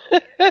it.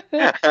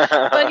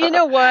 But you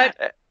know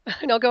what?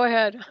 No, go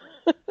ahead.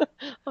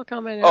 I'll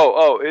comment.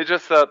 It's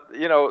just that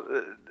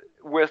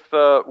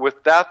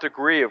with that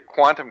degree of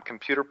quantum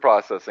computer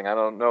processing, I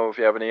don't know if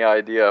you have any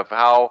idea of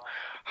how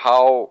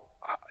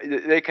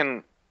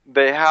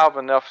they have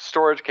enough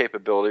storage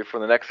capability for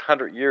the next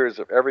 100 years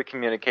of every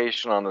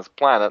communication on this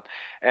planet,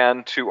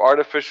 and to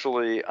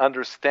artificially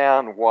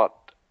understand what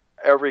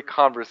every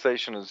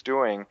conversation is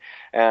doing,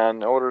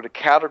 and in order to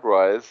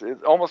categorize,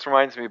 it almost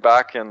reminds me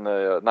back in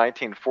the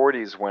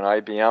 1940s when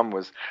IBM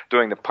was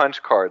doing the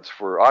punch cards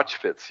for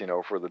Auschwitz,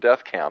 for the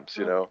death camps,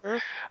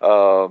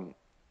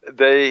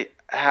 they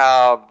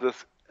have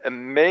this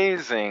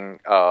amazing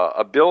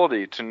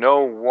ability to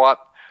know what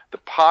the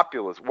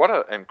populace, what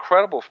an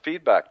incredible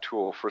feedback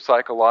tool for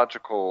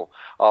psychological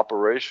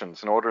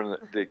operations in order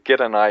to get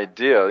an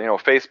idea.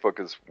 Facebook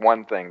is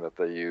one thing that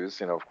they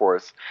use, of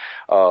course,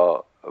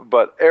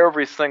 but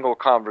every single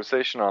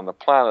conversation on the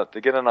planet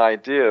to get an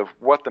idea of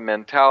what the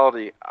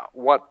mentality,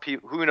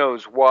 who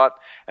knows what,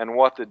 and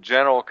what the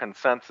general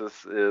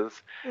consensus is,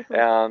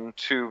 and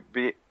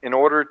in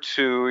order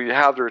to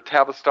have their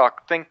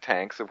Tavistock think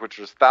tanks, of which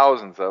there's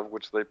thousands of,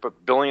 which they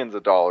put billions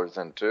of dollars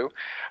into,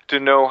 to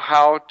know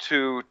how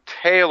to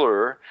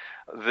tailor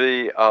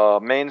the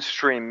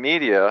mainstream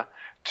media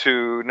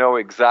to know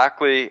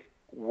exactly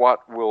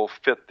what will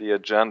fit the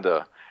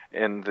agenda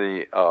in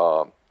the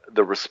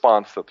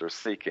response that they're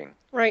seeking.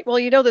 Right. Well,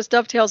 this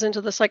dovetails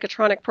into the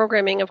psychotronic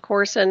programming, of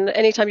course, and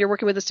anytime you're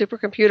working with the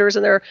supercomputers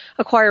and they're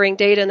acquiring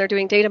data and they're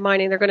doing data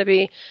mining, they're going to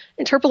be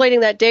interpolating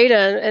that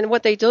data, and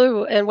what they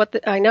do, and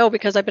I know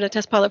because I've been a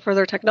test pilot for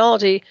their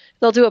technology,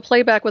 they'll do a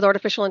playback with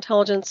artificial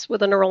intelligence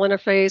with a neural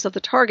interface of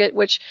the target,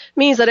 which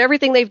means that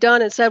everything they've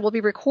done and said will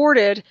be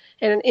recorded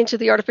and into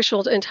the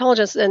artificial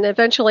intelligence, and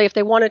eventually if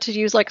they wanted to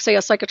use, like, say, a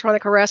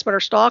psychotronic harassment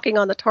or stalking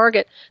on the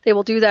target, they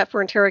will do that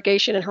for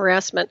interrogation and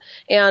harassment,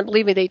 and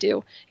believe me, they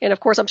do. And of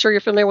course, I'm sure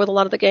you're familiar with a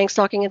lot of the gang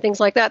stalking and things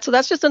like that. So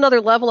that's just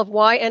another level of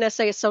why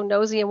NSA is so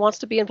nosy and wants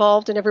to be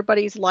involved in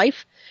everybody's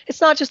life.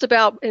 It's not just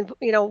about,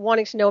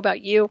 wanting to know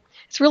about you.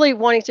 It's really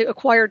wanting to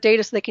acquire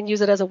data so they can use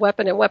it as a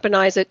weapon and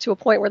weaponize it to a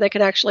point where they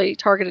can actually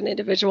target an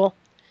individual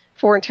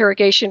for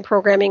interrogation,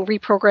 programming,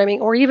 reprogramming,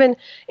 or even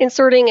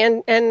inserting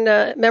and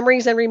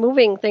memories and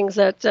removing things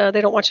that they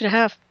don't want you to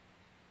have.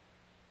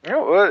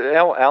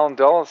 Alan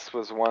Dulles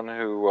was one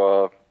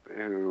who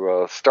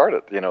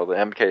started, the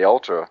MK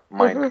Ultra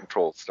mind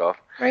control stuff,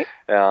 Right.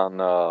 and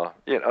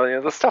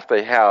the stuff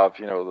they have,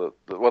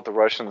 what the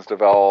Russians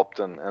developed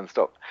and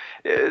stuff.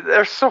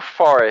 They're so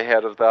far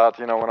ahead of that.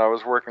 When I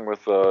was working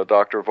with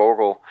Dr.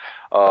 Vogel,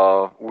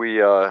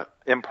 we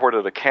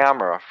imported a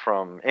camera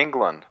from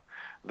England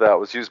that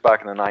was used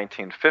back in the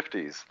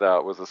 1950s.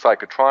 That was a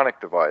psychotronic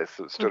device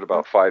that stood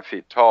about 5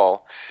 feet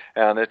tall,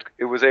 and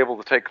it was able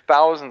to take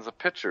thousands of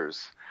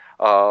pictures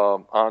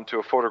onto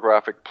a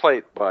photographic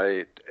plate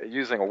by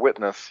using a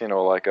witness,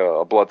 like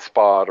a blood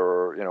spot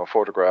or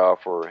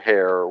photograph or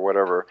hair or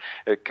whatever.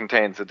 It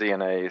contains a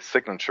DNA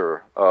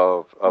signature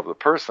of the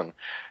person,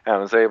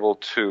 and is able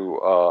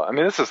to.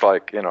 This is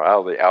like out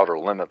of the Outer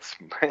Limits,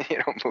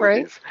 movies.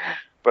 Right.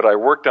 But I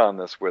worked on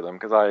this with him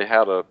because I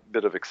had a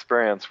bit of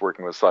experience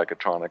working with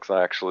psychotronics.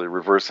 I actually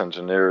reverse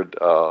engineered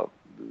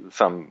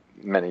some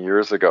many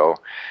years ago,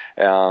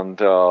 and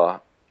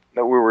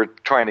we were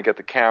trying to get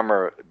the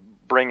camera,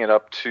 bring it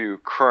up to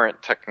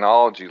current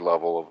technology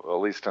level, at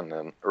least in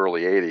the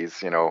early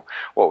 80s,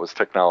 what was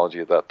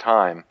technology at that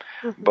time.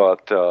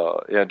 But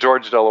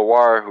George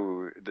Delaware,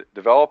 who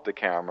developed the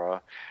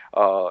camera,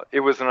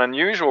 it was an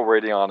unusual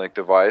radionic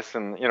device,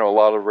 and a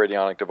lot of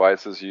radionic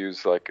devices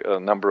use like a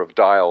number of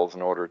dials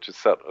in order to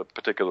set a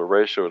particular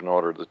ratio in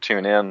order to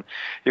tune in.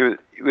 He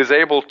was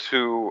able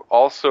to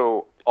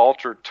also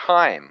alter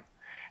time,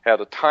 had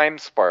a time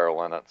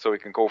spiral in it, so he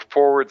can go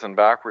forwards and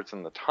backwards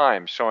in the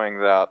time, showing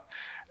that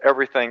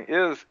everything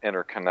is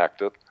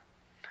interconnected.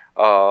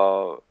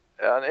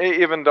 And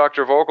even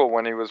Dr. Vogel,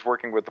 when he was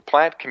working with the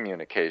plant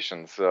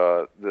communications,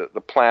 the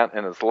plant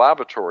in his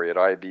laboratory at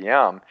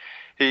IBM,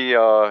 he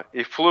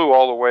flew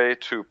all the way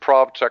to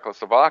Prague,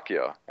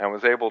 Czechoslovakia, and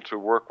was able to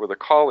work with a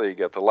colleague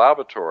at the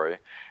laboratory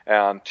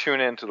and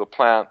tune into the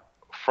plant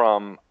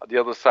from the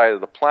other side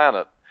of the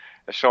planet,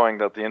 showing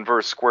that the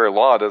inverse square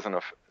law doesn't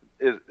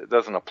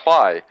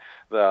apply,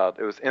 that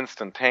it was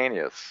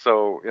instantaneous.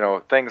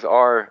 So, things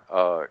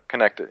are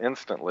connected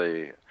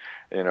instantly,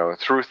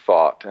 through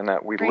thought, and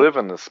that we live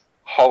in this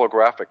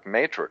holographic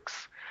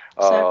matrix,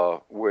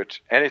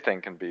 which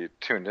anything can be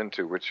tuned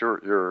into, which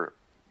you're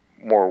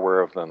more aware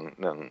of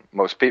than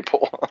most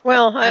people.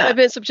 Well, I've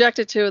been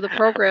subjected to the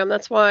program,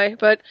 that's why.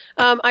 But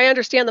I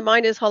understand the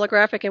mind is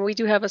holographic, and we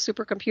do have a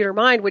supercomputer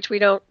mind, which we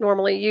don't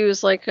normally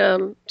use, like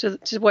to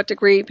what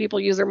degree people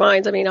use their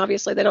minds.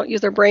 Obviously, they don't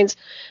use their brains.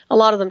 A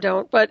lot of them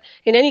don't. But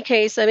in any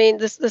case,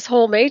 this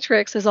whole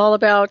matrix is all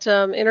about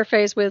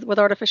interface with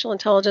artificial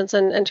intelligence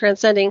and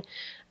transcending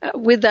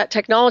with that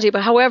technology.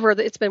 But however,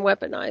 it's been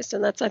weaponized,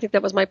 and I think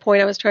that was my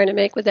point I was trying to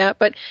make with that.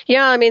 But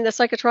yeah, the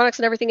psychotronics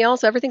and everything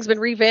else, everything's been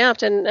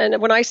revamped. And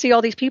when I see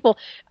all these people,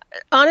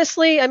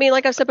 honestly,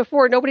 like I've said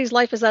before, nobody's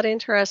life is that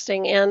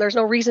interesting, and there's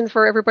no reason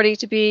for everybody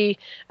to be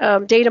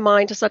data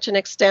mined to such an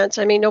extent.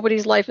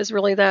 Nobody's life is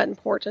really that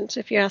important,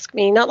 if you ask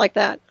me. Not like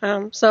that.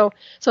 So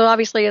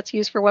obviously it's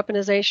used for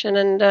weaponization,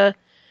 and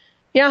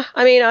yeah,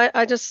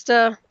 I just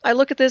I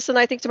look at this and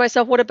I think to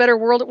myself, what a better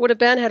world it would have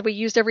been had we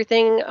used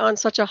everything on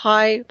such a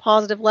high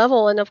positive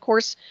level. And of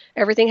course,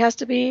 everything has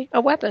to be a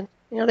weapon.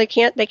 They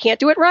can't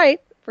do it right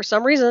for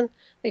some reason.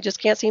 They just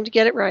can't seem to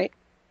get it right.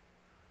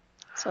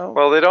 So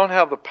well, they don't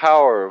have the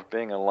power of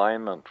being in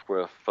alignment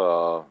with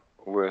the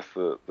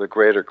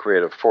greater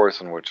creative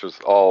force, in which is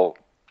all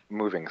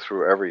moving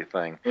through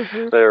everything.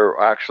 They're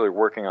actually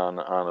working on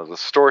a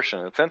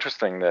distortion. It's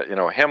interesting that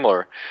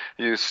Himmler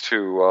used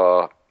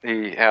to.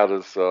 He had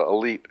his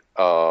elite,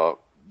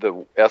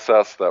 the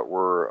SS that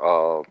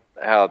were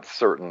had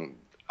certain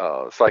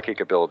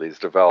psychic abilities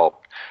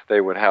developed. They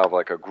would have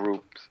like a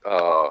group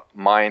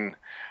mind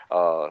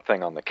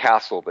thing on the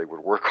castle they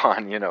would work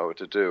on,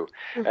 to do.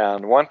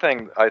 And one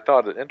thing I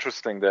thought it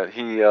interesting that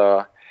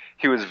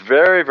he was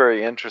very,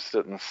 very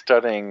interested in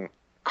studying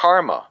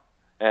karma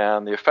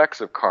and the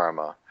effects of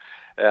karma.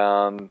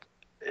 And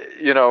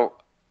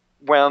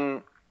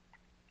when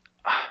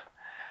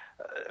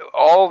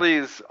all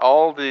these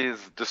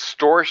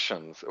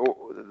distortions,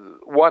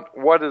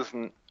 what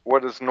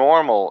is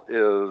normal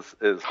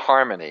is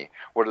harmony.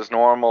 What is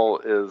normal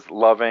is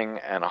loving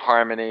and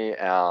harmony,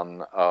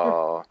 and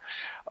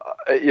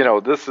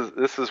this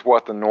is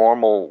what the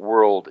normal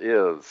world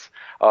is.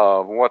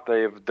 What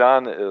they've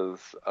done is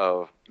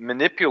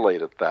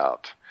manipulated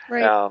that.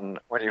 Right. And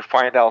when you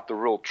find out the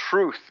real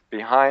truth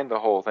behind the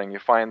whole thing, you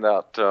find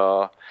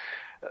that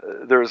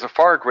there is a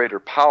far greater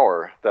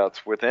power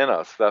that's within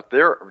us that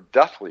they're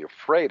deathly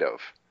afraid of.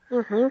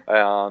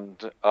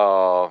 And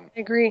I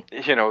agree.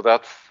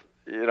 That's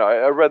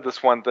I read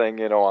this one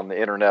thing on the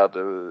internet.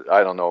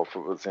 I don't know if it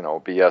was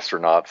BS or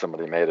not.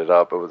 Somebody made it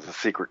up. It was the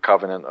secret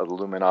covenant of the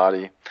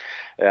Illuminati,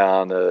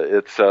 and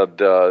it said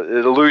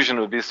the illusion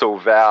would be so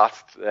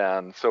vast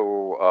and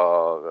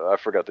so I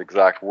forgot the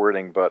exact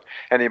wording, but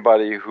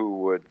anybody who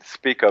would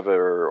speak of it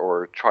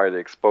or try to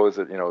expose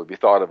it, would be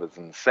thought of as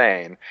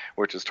insane,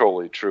 which is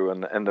totally true.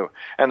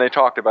 And they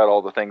talked about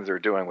all the things they're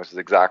doing, which is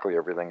exactly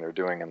everything they're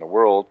doing in the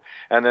world.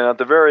 And then at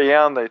the very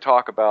end, they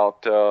talk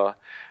about that,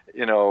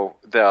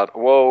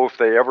 whoa, if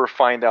they ever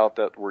find out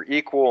that we're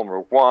equal and we're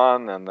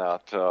one, and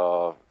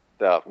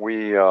that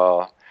we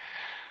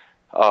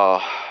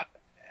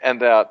and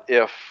that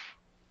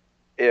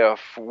if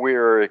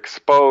we're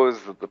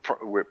exposed, that the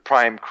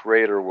prime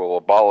creator will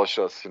abolish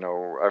us.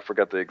 I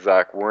forget the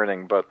exact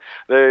wording, but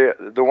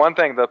the one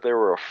thing that they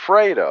were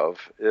afraid of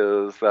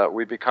is that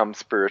we become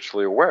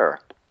spiritually aware.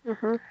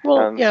 Mm-hmm. Well,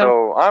 and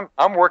so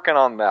I'm working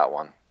on that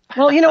one.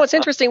 Well, it's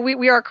interesting.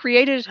 We are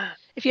created,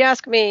 if you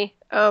ask me,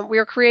 we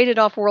are created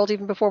off-world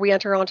even before we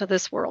enter onto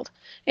this world.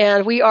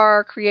 And we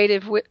are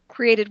created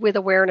with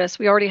awareness.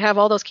 We already have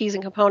all those keys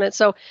and components.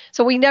 So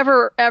we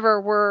never, ever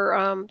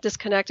were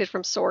disconnected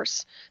from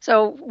source.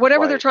 So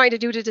whatever they're trying to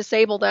do to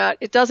disable that,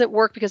 it doesn't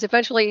work, because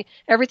eventually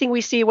everything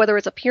we see, whether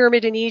it's a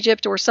pyramid in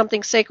Egypt or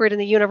something sacred in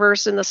the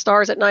universe and the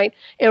stars at night,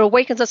 it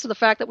awakens us to the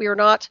fact that we are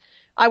not,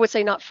 I would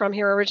say, not from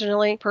here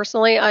originally,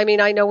 personally. I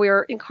mean, I know we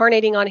are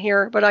incarnating on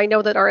here, but I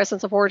know that our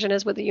essence of origin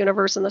is with the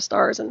universe and the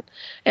stars, and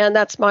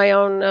that's my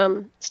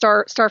own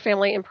star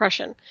family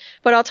impression.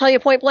 But I'll tell you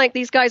point blank,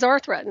 these guys are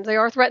threatened. They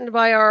are threatened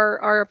by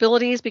our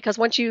abilities, because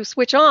once you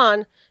switch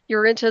on,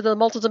 you're into the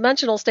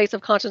multidimensional states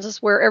of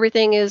consciousness where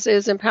everything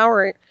is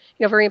empowering,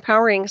 very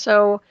empowering.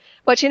 So,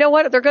 but you know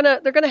what? They're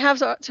gonna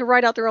have to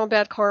write out their own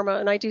bad karma,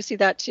 and I do see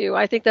that too.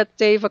 I think that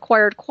they've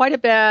acquired quite a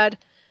bad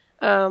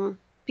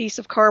piece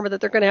of karma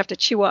that they're going to have to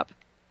chew up.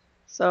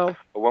 So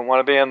I wouldn't want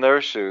to be in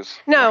their shoes.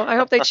 No, I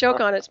hope they choke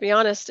on it, to be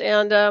honest.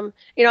 And I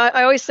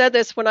always said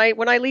this, when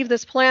I leave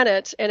this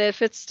planet, and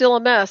if it's still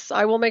a mess,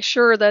 I will make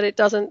sure that it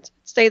doesn't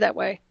stay that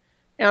way.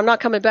 And I'm not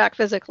coming back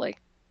physically.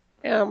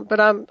 But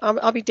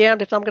I'll be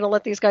damned if I'm going to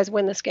let these guys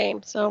win this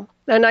game. So,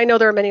 and I know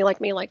there are many like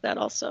me like that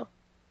also.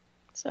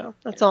 So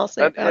that's all I'll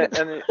say about it.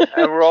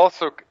 And we're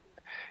also,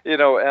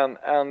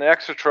 and the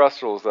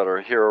extraterrestrials that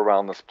are here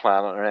around this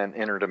planet and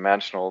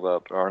interdimensional,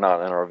 that are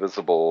not in our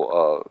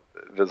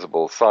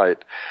visible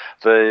sight,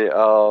 they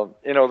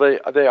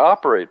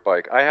operate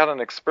by. I had an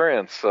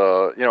experience.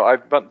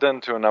 I've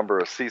been to a number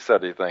of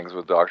CSETI things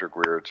with Dr.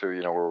 Greer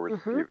too.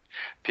 Where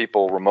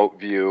people remote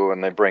view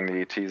and they bring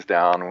the ETs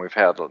down, and we've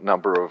had a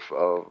number of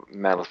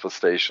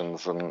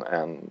manifestations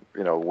and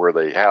where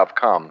they have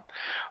come,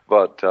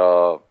 but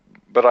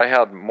I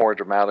had more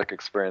dramatic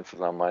experiences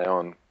on my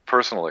own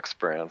personal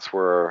experience,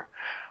 where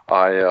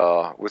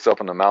I was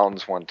up in the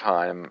mountains one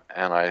time,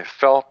 and I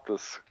felt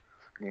this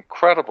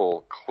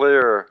incredible,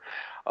 clear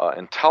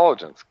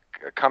intelligence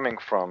coming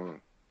from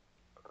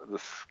the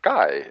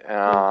sky.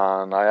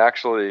 And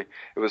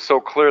it was so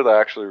clear that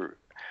I actually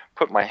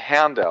put my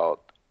hand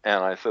out,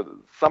 and I said,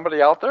 "Somebody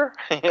out there?"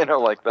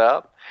 like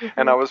that.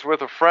 And I was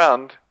with a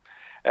friend,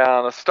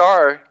 and a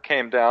star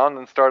came down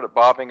and started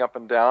bobbing up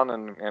and down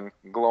and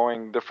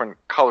glowing different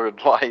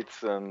colored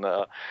lights, and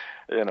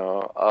and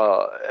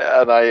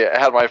I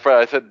had my friend,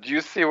 I said, "Do you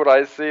see what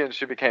I see?" And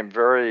she became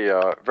very,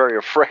 very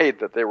afraid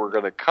that they were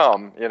going to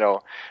come,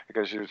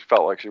 because she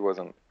felt like she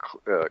wasn't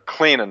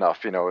clean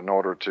enough, in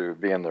order to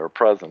be in their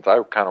presence.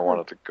 I kind of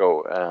wanted to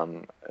go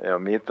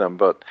and meet them,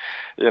 but,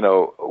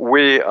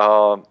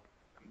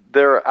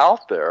 they're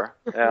out there,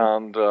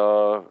 and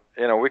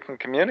we can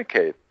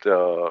communicate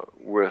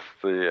with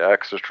the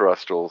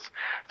extraterrestrials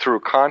through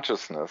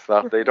consciousness.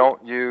 That they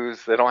don't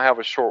have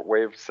a short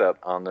wave set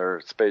on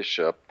their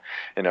spaceship,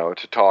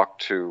 to talk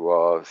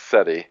to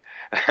SETI.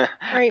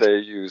 Right. They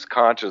use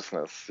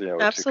consciousness,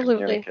 Absolutely.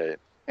 To communicate.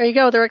 There you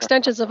go. They're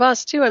extensions of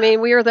us, too. I mean,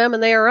 we are them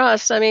and they are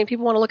us. I mean,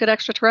 people want to look at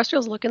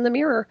extraterrestrials, look in the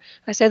mirror.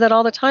 I say that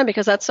all the time,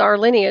 because that's our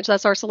lineage.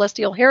 That's our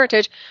celestial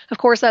heritage. Of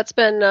course, that's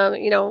been,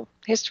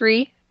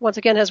 history, once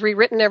again, has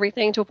rewritten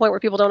everything to a point where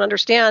people don't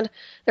understand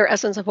their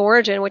essence of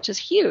origin, which is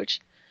huge.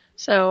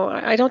 So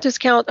I don't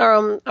discount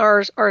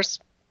our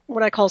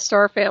what I call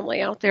star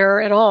family out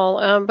there at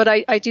all. But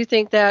I do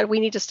think that we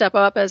need to step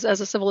up as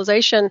a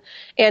civilization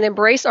and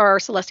embrace our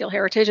celestial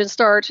heritage and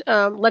start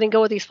letting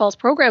go of these false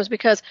programs,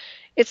 because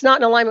it's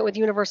not in alignment with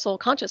universal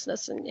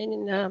consciousness.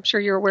 And I'm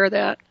sure you're aware of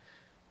that.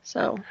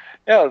 So.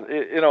 Yeah,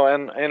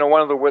 and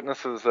one of the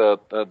witnesses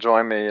that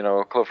joined me,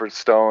 Clifford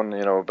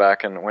Stone,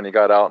 back when he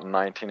got out in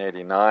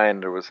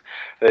 1989,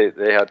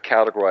 they had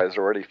categorized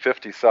already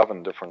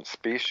 57 different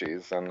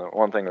species, and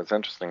one thing that's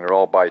interesting, they're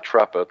all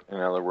bitrepid. In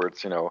other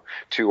words,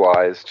 2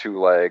 eyes, 2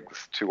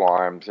 legs, 2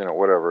 arms,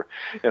 whatever.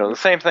 The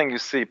same thing you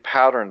see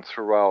patterned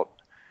throughout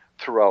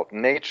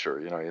nature.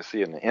 You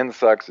see it in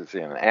insects, you see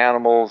it in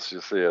animals,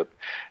 you see it,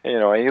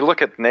 and you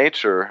look at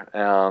nature,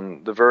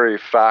 and the very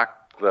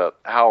fact that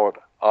how it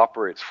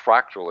operates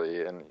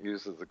fractally and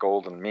uses the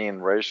golden mean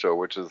ratio,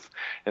 which is,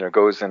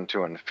 goes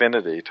into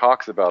infinity,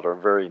 talks about our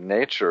very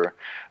nature,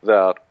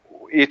 that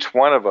each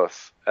one of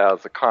us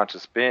as a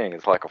conscious being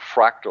is like a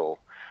fractal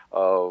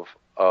of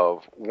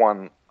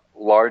one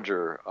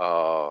larger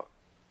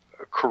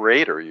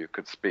narrator, you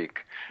could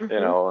speak,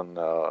 Mm-hmm.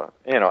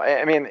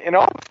 I mean,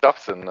 all the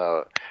stuff's in.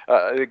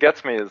 It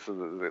gets me is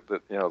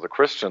the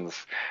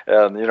Christians,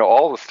 and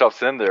all the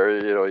stuff's in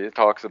there. He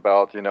talks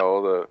about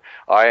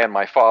I and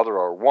my Father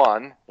are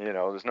one.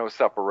 There's no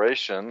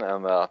separation,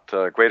 and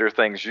that greater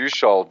things you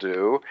shall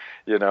do.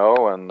 And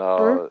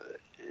all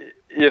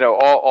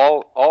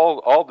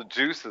the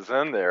juice is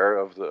in there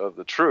of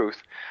the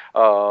truth,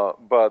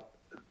 but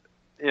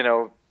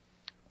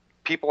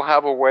people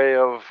have a way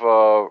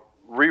of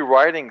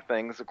rewriting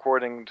things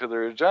according to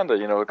their agenda,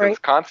 because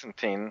Right.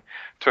 Constantine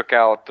took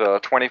out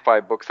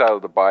 25 books out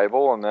of the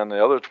Bible, and then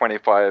the other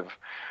 25,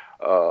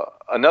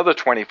 another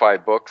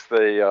 25 books,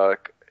 they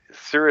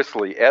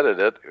seriously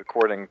edited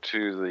according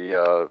to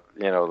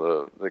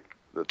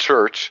the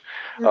church.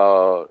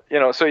 So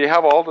you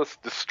have all this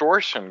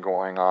distortion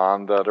going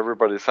on that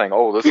everybody's saying,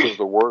 oh, this is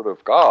the word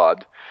of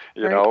God,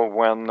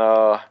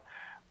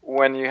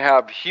 when you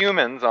have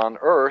humans on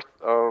Earth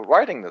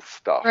writing this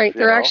stuff. Right.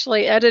 They're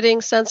actually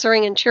editing,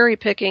 censoring, and cherry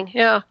picking.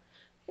 Yeah.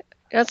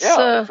 That's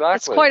exactly.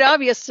 It's quite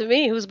obvious to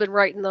me who's been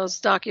writing those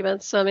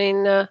documents. I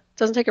mean, it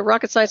doesn't take a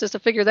rocket scientist to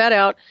figure that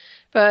out.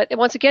 But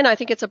once again, I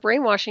think it's a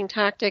brainwashing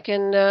tactic,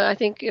 and I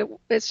think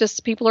it's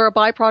just people are a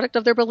byproduct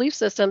of their belief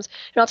systems.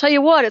 And I'll tell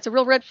you what, it's a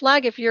real red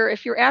flag if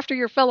you're after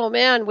your fellow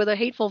man with a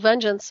hateful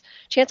vengeance.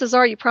 Chances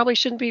are you probably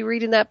shouldn't be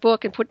reading that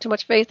book and put too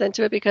much faith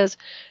into it, because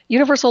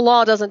universal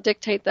law doesn't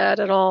dictate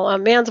that at all.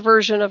 Man's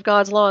version of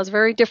God's law is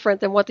very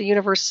different than what the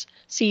universe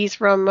sees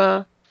from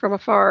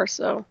afar.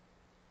 So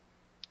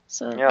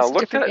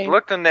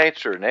look to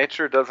nature.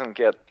 Nature doesn't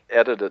get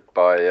edited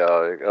by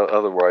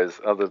other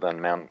than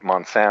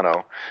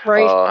Monsanto.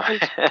 Right.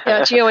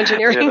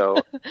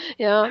 Geoengineering.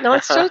 Yeah. No,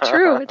 it's so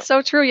true. It's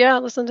so true. Yeah.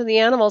 Listen to the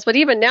animals. But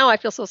even now I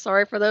feel so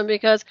sorry for them,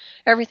 because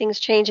everything's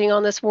changing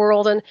on this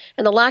world, and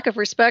the lack of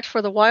respect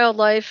for the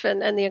wildlife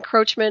and the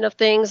encroachment of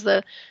things,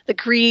 the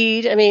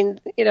greed. I mean,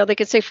 they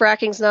could say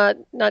fracking's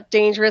not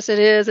dangerous. It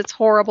is. It's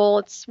horrible.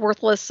 It's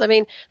worthless. I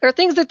mean, there are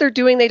things that they're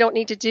doing they don't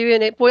need to do,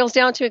 and it boils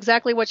down to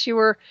exactly what you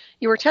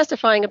were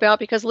testifying about,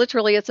 because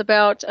literally it's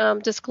about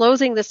disclosing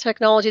this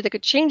technology that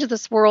could change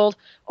this world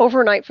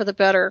overnight for the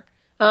better.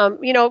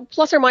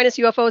 Plus or minus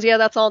UFOs, yeah,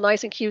 that's all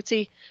nice and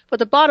cutesy. But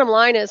the bottom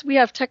line is we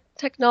have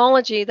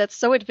technology that's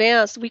so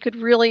advanced, we could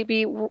really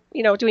be,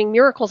 doing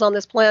miracles on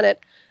this planet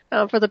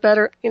for the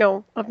better,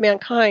 of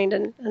mankind.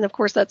 And of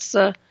course, that's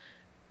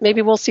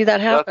maybe we'll see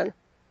that happen.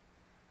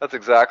 That's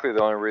exactly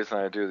the only reason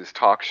I do these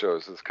talk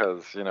shows, is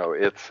because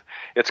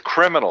it's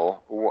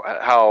criminal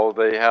how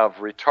they have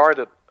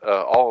retarded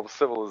all of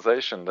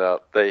civilization.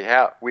 That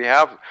we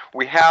have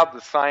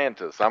the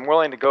scientists. I'm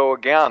willing to go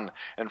again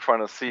in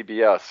front of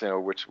CBS,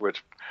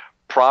 which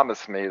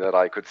promised me that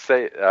I could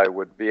say I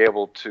would be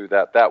able to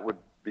that would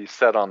be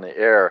set on the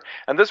air.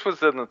 And this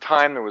was in the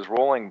time there was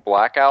rolling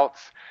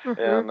blackouts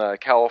in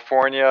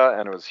California,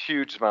 and it was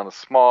huge amount of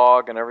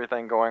smog and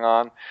everything going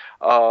on.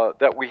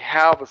 That we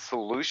have a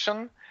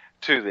solution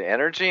to the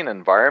energy and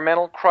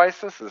environmental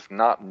crisis is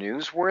not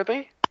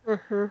newsworthy.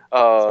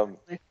 I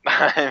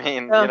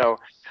mean,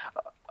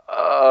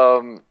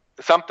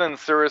 something's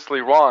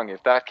seriously wrong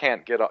if that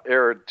can't get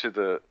aired to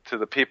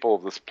the people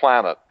of this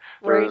planet.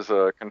 Right. There's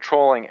a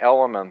controlling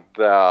element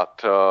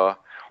that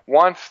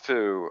wants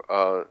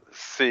to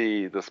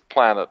see this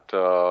planet,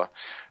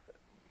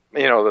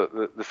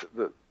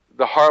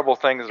 the horrible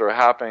things that are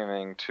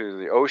happening to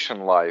the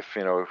ocean life,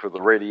 for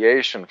the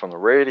radiation from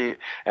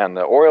and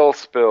the oil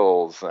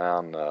spills,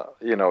 and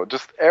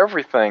just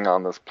everything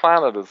on this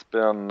planet has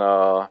been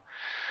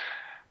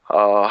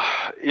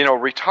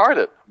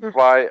retarded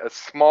by a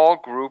small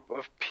group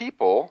of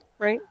people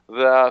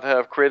that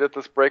have created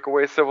this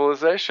breakaway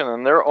civilization,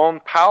 and their own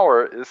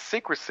power is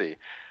secrecy.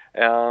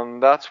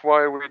 And that's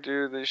why we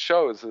do these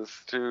shows, is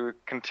to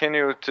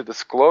continue to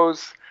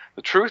disclose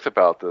the truth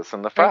about this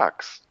and the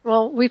facts.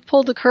 Well, we've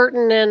pulled the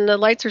curtain, and the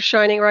lights are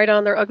shining right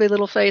on their ugly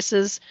little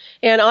faces.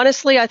 And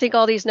honestly, I think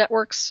all these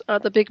networks,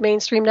 the big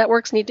mainstream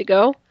networks, need to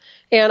go.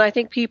 And I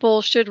think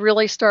people should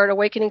really start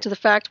awakening to the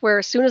fact where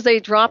as soon as they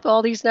drop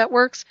all these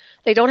networks,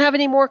 they don't have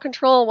any more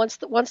control. Once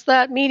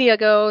that media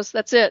goes,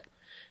 that's it.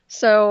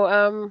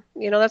 So,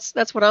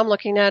 that's what I'm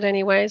looking at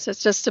anyways.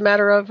 It's just a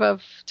matter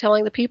of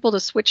telling the people to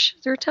switch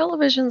their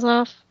televisions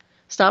off.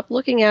 Stop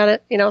looking at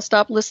it,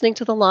 stop listening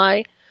to the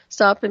lie.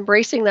 Stop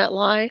embracing that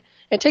lie,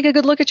 and take a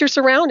good look at your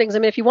surroundings. I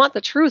mean, if you want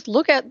the truth,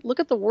 look at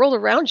the world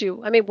around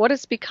you. I mean, what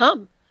it's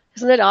become.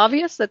 Isn't it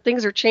obvious that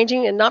things are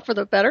changing and not for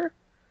the better?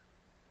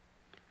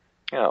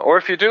 Yeah, or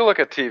if you do look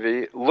at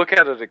TV, look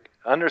at it,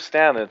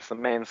 understand it's the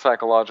main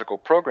psychological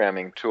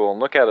programming tool, and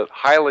look at it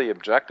highly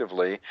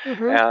objectively,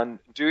 and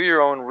do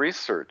your own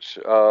research.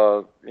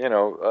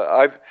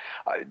 I've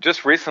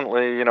just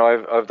recently,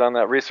 I've done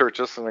that research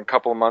just in a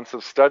couple of months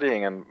of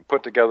studying, and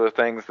put together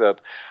things that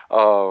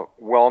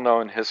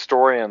well-known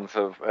historians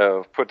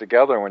have put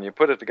together. When you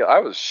put it together,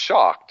 I was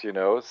shocked,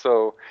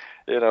 So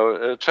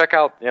check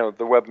out, the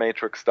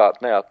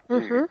webmatrix.net.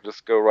 You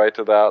just go right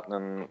to that,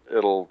 and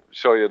it'll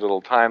show you a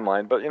little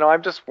timeline. But,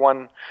 I'm just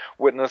one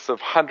witness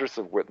of hundreds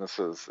of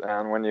witnesses.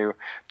 And when you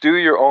do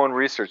your own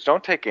research,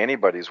 don't take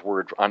anybody's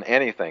word on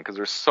anything, because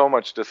there's so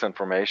much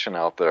disinformation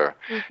out there.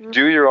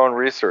 Do your own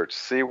research.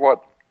 See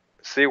what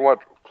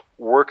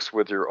works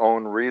with your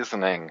own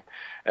reasoning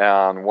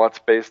and what's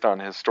based on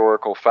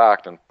historical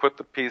fact, and put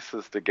the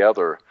pieces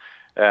together,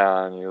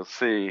 and you'll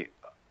see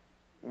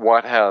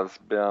what has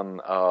been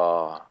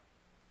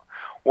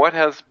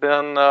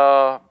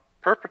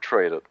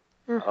perpetrated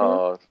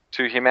to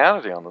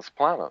humanity on this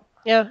planet.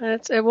 Yeah,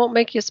 it won't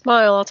make you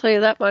smile, I'll tell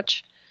you that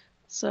much.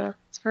 It's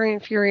very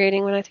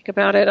infuriating when I think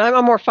about it.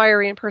 I'm more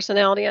fiery in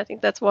personality. I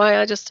think that's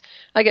why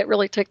I get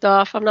really ticked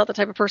off. I'm not the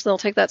type of person that'll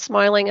take that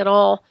smiling at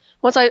all.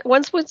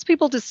 Once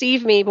people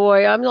deceive me,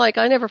 boy, I'm like,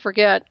 I never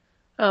forget.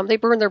 They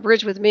burn their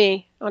bridge with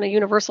me on a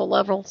universal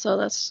level, so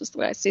that's just the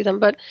way I see them.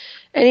 But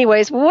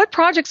anyways, what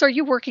projects are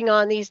you working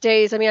on these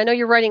days? I mean, I know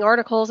you're writing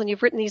articles, and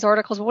you've written these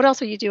articles. What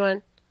else are you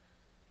doing?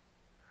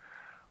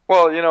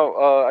 Well,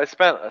 I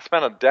spent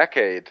a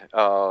decade,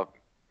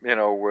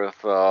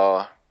 with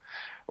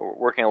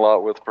working a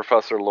lot with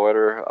Professor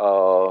Loiter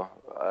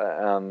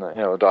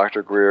and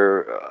Dr.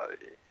 Greer,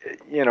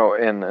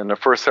 in the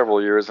first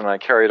several years, and I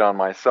carried on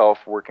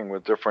myself working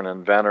with different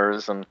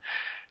inventors, and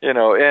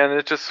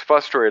it's just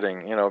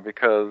frustrating,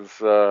 because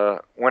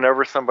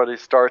whenever somebody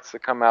starts to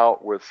come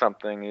out with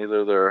something,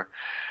 either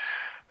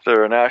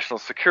they're a national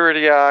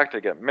security act,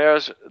 they get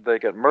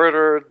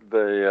murdered,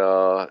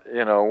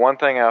 one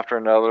thing after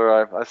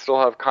another. I still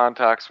have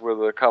contacts with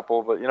a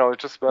couple, but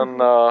it's just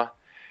been I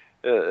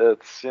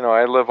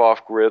live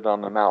off grid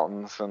on the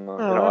mountains, and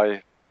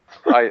I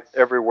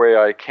every way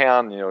I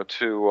can,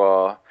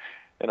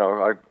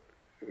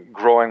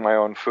 growing my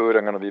own food.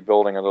 I'm going to be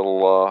building a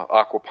little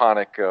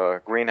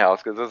aquaponic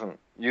greenhouse, because it doesn't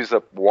use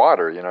up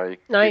water. You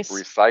Nice. keep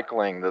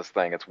recycling this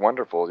thing. It's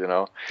wonderful.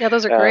 Yeah,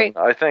 those are great.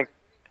 I think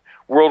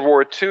World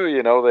War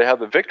II, they had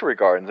the victory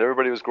gardens.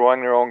 Everybody was growing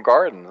their own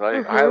gardens.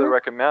 I highly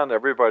recommend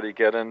everybody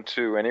get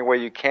into, any way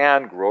you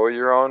can, grow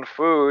your own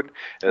food.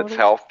 It's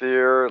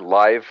healthier,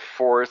 live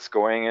force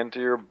going into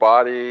your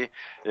body.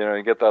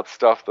 You get that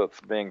stuff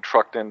that's being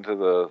trucked into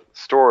the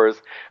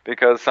stores,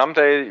 because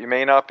someday you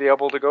may not be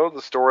able to go to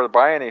the store to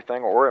buy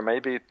anything, or it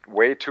may be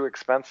way too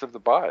expensive to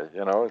buy.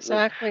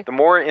 Exactly. The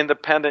more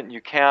independent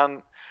you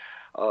can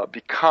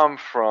become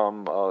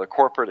from the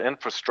corporate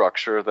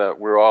infrastructure that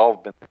we're all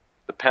been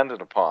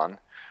dependent upon,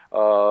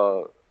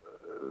 the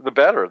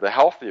better, the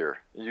healthier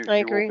you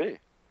will be.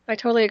 I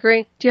totally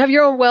agree. Do you have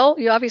your own well?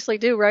 You obviously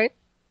do, right?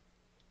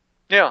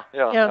 Yeah,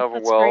 I have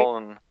a well, great.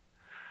 And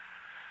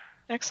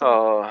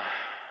excellent.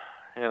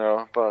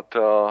 But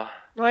no,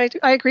 I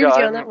agree with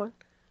you on that one.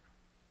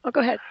 Oh,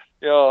 go ahead.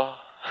 Yeah.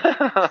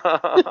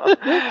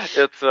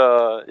 It's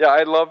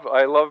I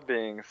love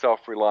being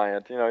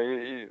self-reliant.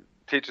 It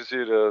teaches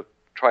you to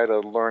try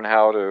to learn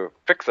how to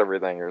fix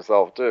everything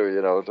yourself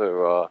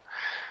too.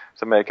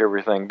 To make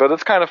everything, but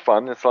it's kind of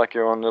fun. It's like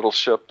your own little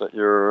ship that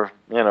you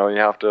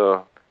have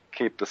to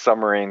keep the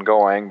submarine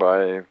going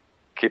by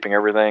keeping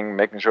everything,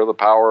 making sure the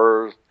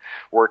power's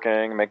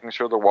working, making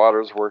sure the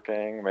water's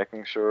working,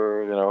 making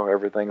sure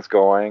everything's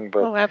going.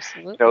 But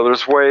absolutely.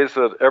 There's ways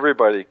that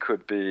everybody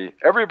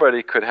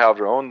could have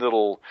their own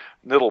little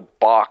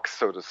box,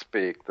 so to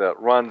speak, that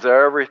runs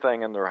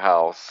everything in their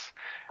house,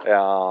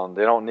 and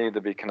they don't need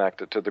to be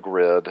connected to the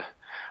grid.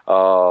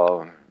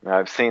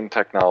 I've seen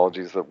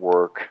technologies that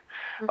work.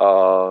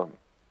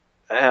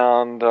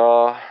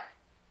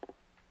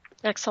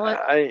 Excellent.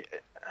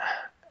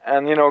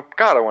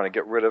 God, I want to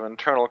get rid of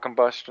internal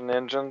combustion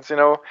engines,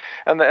 and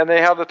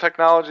they have the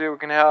technology we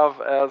can have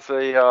as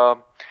a,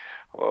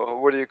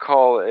 what do you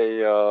call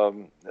a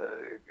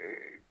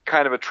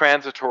kind of a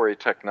transitory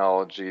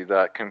technology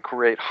that can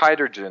create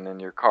hydrogen in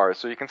your car,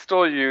 so you can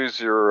still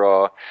use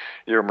your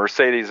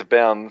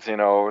Mercedes-Benz,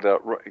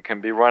 that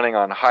can be running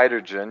on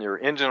hydrogen. Your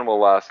engine will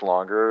last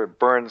longer. It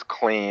burns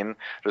clean.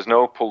 There's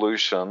no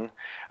pollution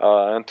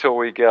until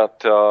we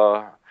get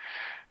little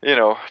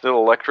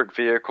electric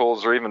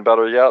vehicles, or even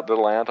better yet,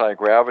 little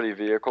anti-gravity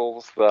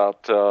vehicles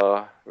that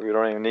we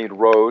don't even need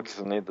roads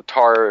and need the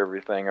tar.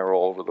 Everything are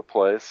all over the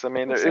place. I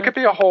mean, it could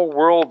be a whole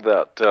world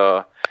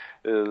that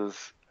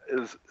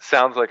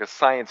sounds like a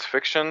science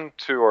fiction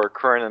to our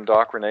current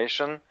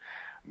indoctrination,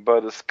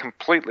 but it's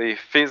completely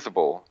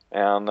feasible,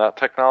 and that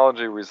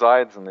technology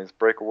resides in these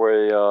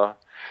breakaway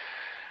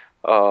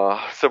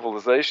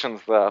civilizations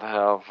that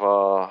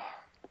have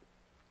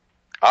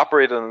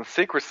operated in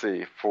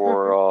secrecy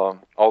for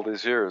all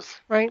these years.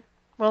 Right.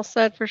 Well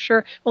said, for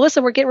sure. Well,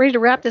 listen, we're getting ready to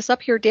wrap this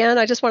up here, Dan.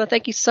 I just want to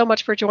thank you so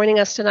much for joining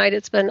us tonight.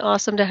 It's been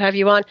awesome to have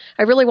you on.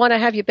 I really want to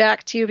have you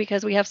back, too,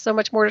 because we have so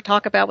much more to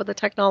talk about with the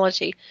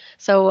technology.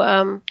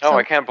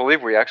 I can't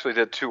believe we actually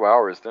did 2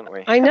 hours, didn't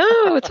we? I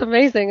know. It's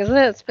amazing, isn't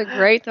it? It's been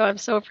great, though. I'm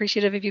so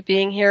appreciative of you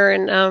being here,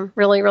 and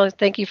really, really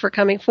thank you for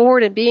coming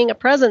forward and being a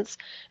presence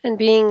and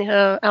being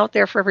out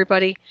there for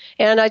everybody.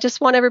 And I just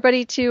want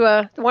everybody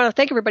to want to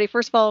thank everybody,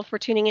 first of all, for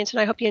tuning in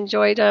tonight. I hope you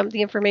enjoyed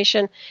the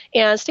information.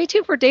 And stay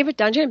tuned for David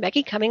Dungeon and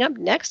Becky coming up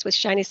next with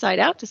Shiny Side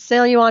Out to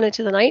sail you on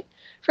into the night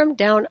from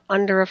down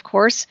under, of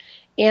course.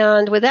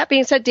 And with that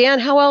being said, Dan,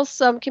 how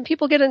else can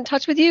people get in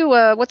touch with you?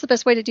 What's the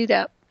best way to do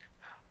that?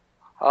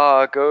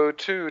 Go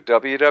to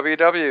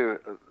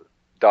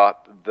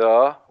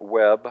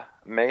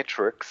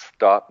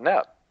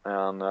www.thewebmatrix.net,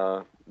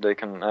 and they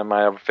can. And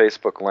I have a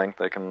Facebook link.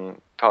 They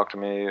can talk to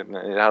me.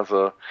 It's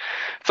a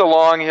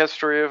long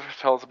history of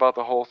tells about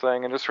the whole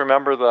thing. And just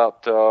remember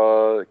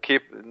that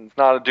it's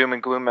not a doom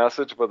and gloom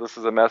message, but this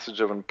is a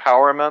message of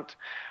empowerment.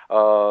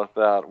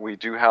 That we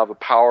do have the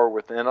power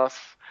within us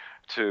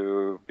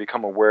to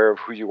become aware of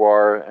who you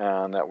are,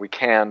 and that we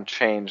can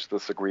change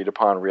this agreed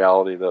upon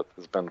reality that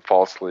has been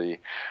falsely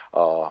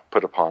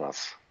put upon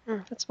us.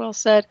 That's well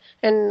said.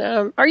 And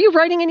are you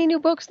writing any new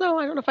books, though?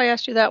 I don't know if I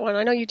asked you that one.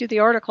 I know you do the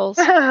articles.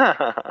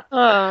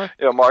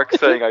 Mark's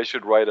saying I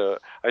should write a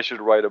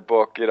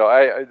book.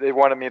 They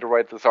wanted me to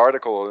write this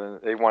article,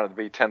 and they wanted to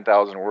be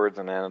 10,000 words,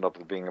 and it ended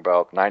up being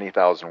about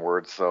 90,000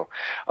 words. So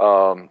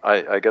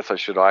I guess I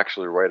should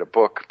actually write a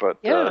book. But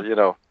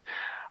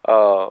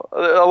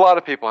a lot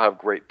of people have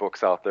great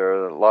books out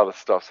there. A lot of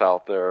stuff's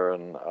out there,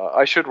 and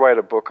I should write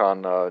a book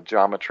on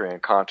geometry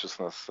and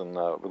consciousness, and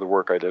with the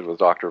work I did with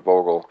Dr.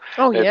 Vogel.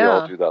 Maybe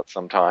I'll do that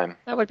sometime.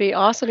 That would be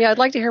awesome. Yeah, I'd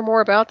like to hear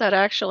more about that,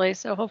 actually.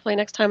 So hopefully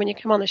next time when you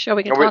come on the show,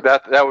 we can talk.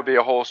 That would be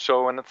a whole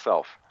show in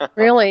itself.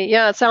 Really?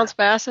 Yeah, it sounds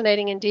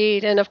fascinating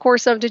indeed. And of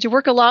course, did you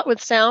work a lot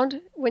with sound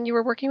when you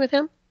were working with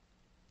him?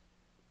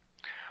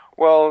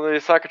 Well, the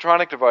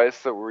psychotronic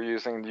device that we're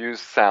using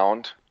used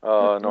sound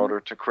in order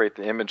to create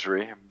the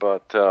imagery,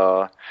 but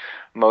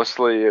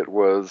mostly it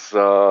was,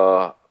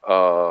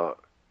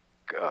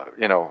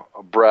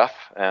 breath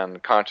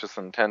and conscious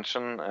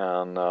intention,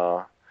 and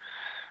that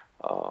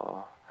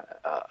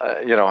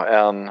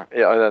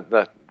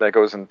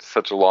goes into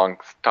such a long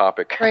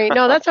topic. Right.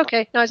 No, that's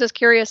okay. No, I was just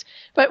curious.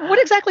 But what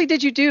exactly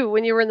did you do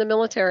when you were in the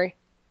military?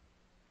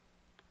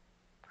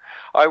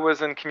 I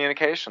was in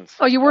communications.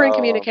 Oh, you were in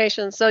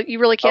communications, so you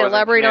really can't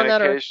elaborate on that?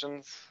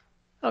 Communications.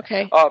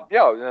 Okay.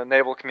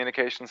 Naval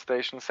Communications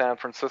Station, San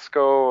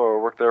Francisco.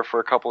 I worked there for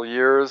a couple of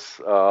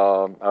years.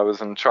 I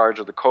was in charge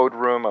of the code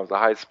room. I was a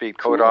high-speed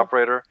code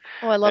operator.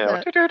 Oh, I love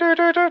that.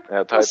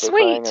 That type of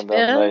thing. And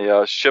then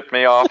they shipped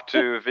me off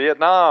to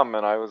Vietnam,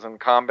 and I was in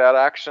combat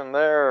action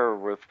there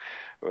with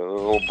a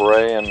little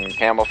beret and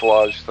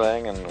camouflage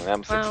thing, and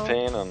an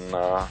M16, and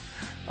on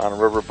a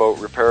riverboat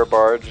repair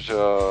barge.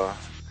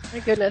 My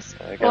goodness.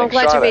 Well, I'm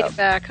glad you made it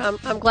back.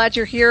 I'm glad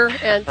you're here.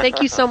 And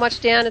thank you so much,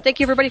 Dan. And thank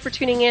you, everybody, for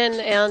tuning in.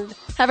 And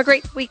have a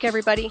great week,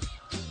 everybody.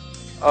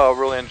 Oh,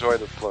 really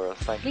enjoyed it, Solaris.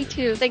 Thank you. Me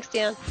too. Thanks,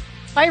 Dan.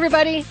 Bye,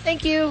 everybody.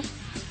 Thank you.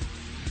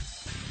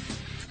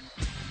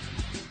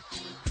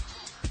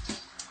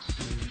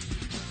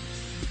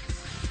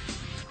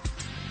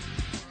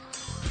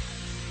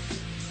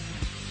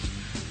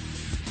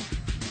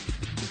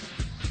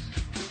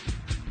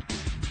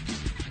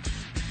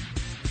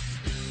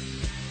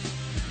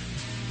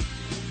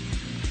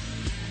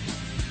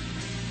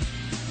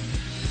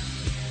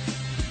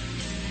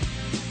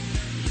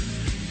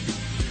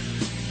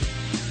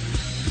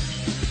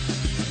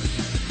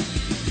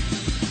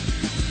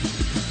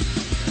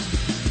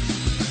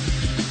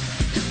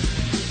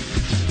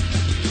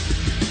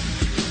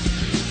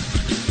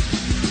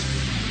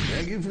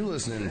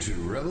 Listening to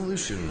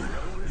Revolution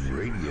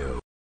Radio.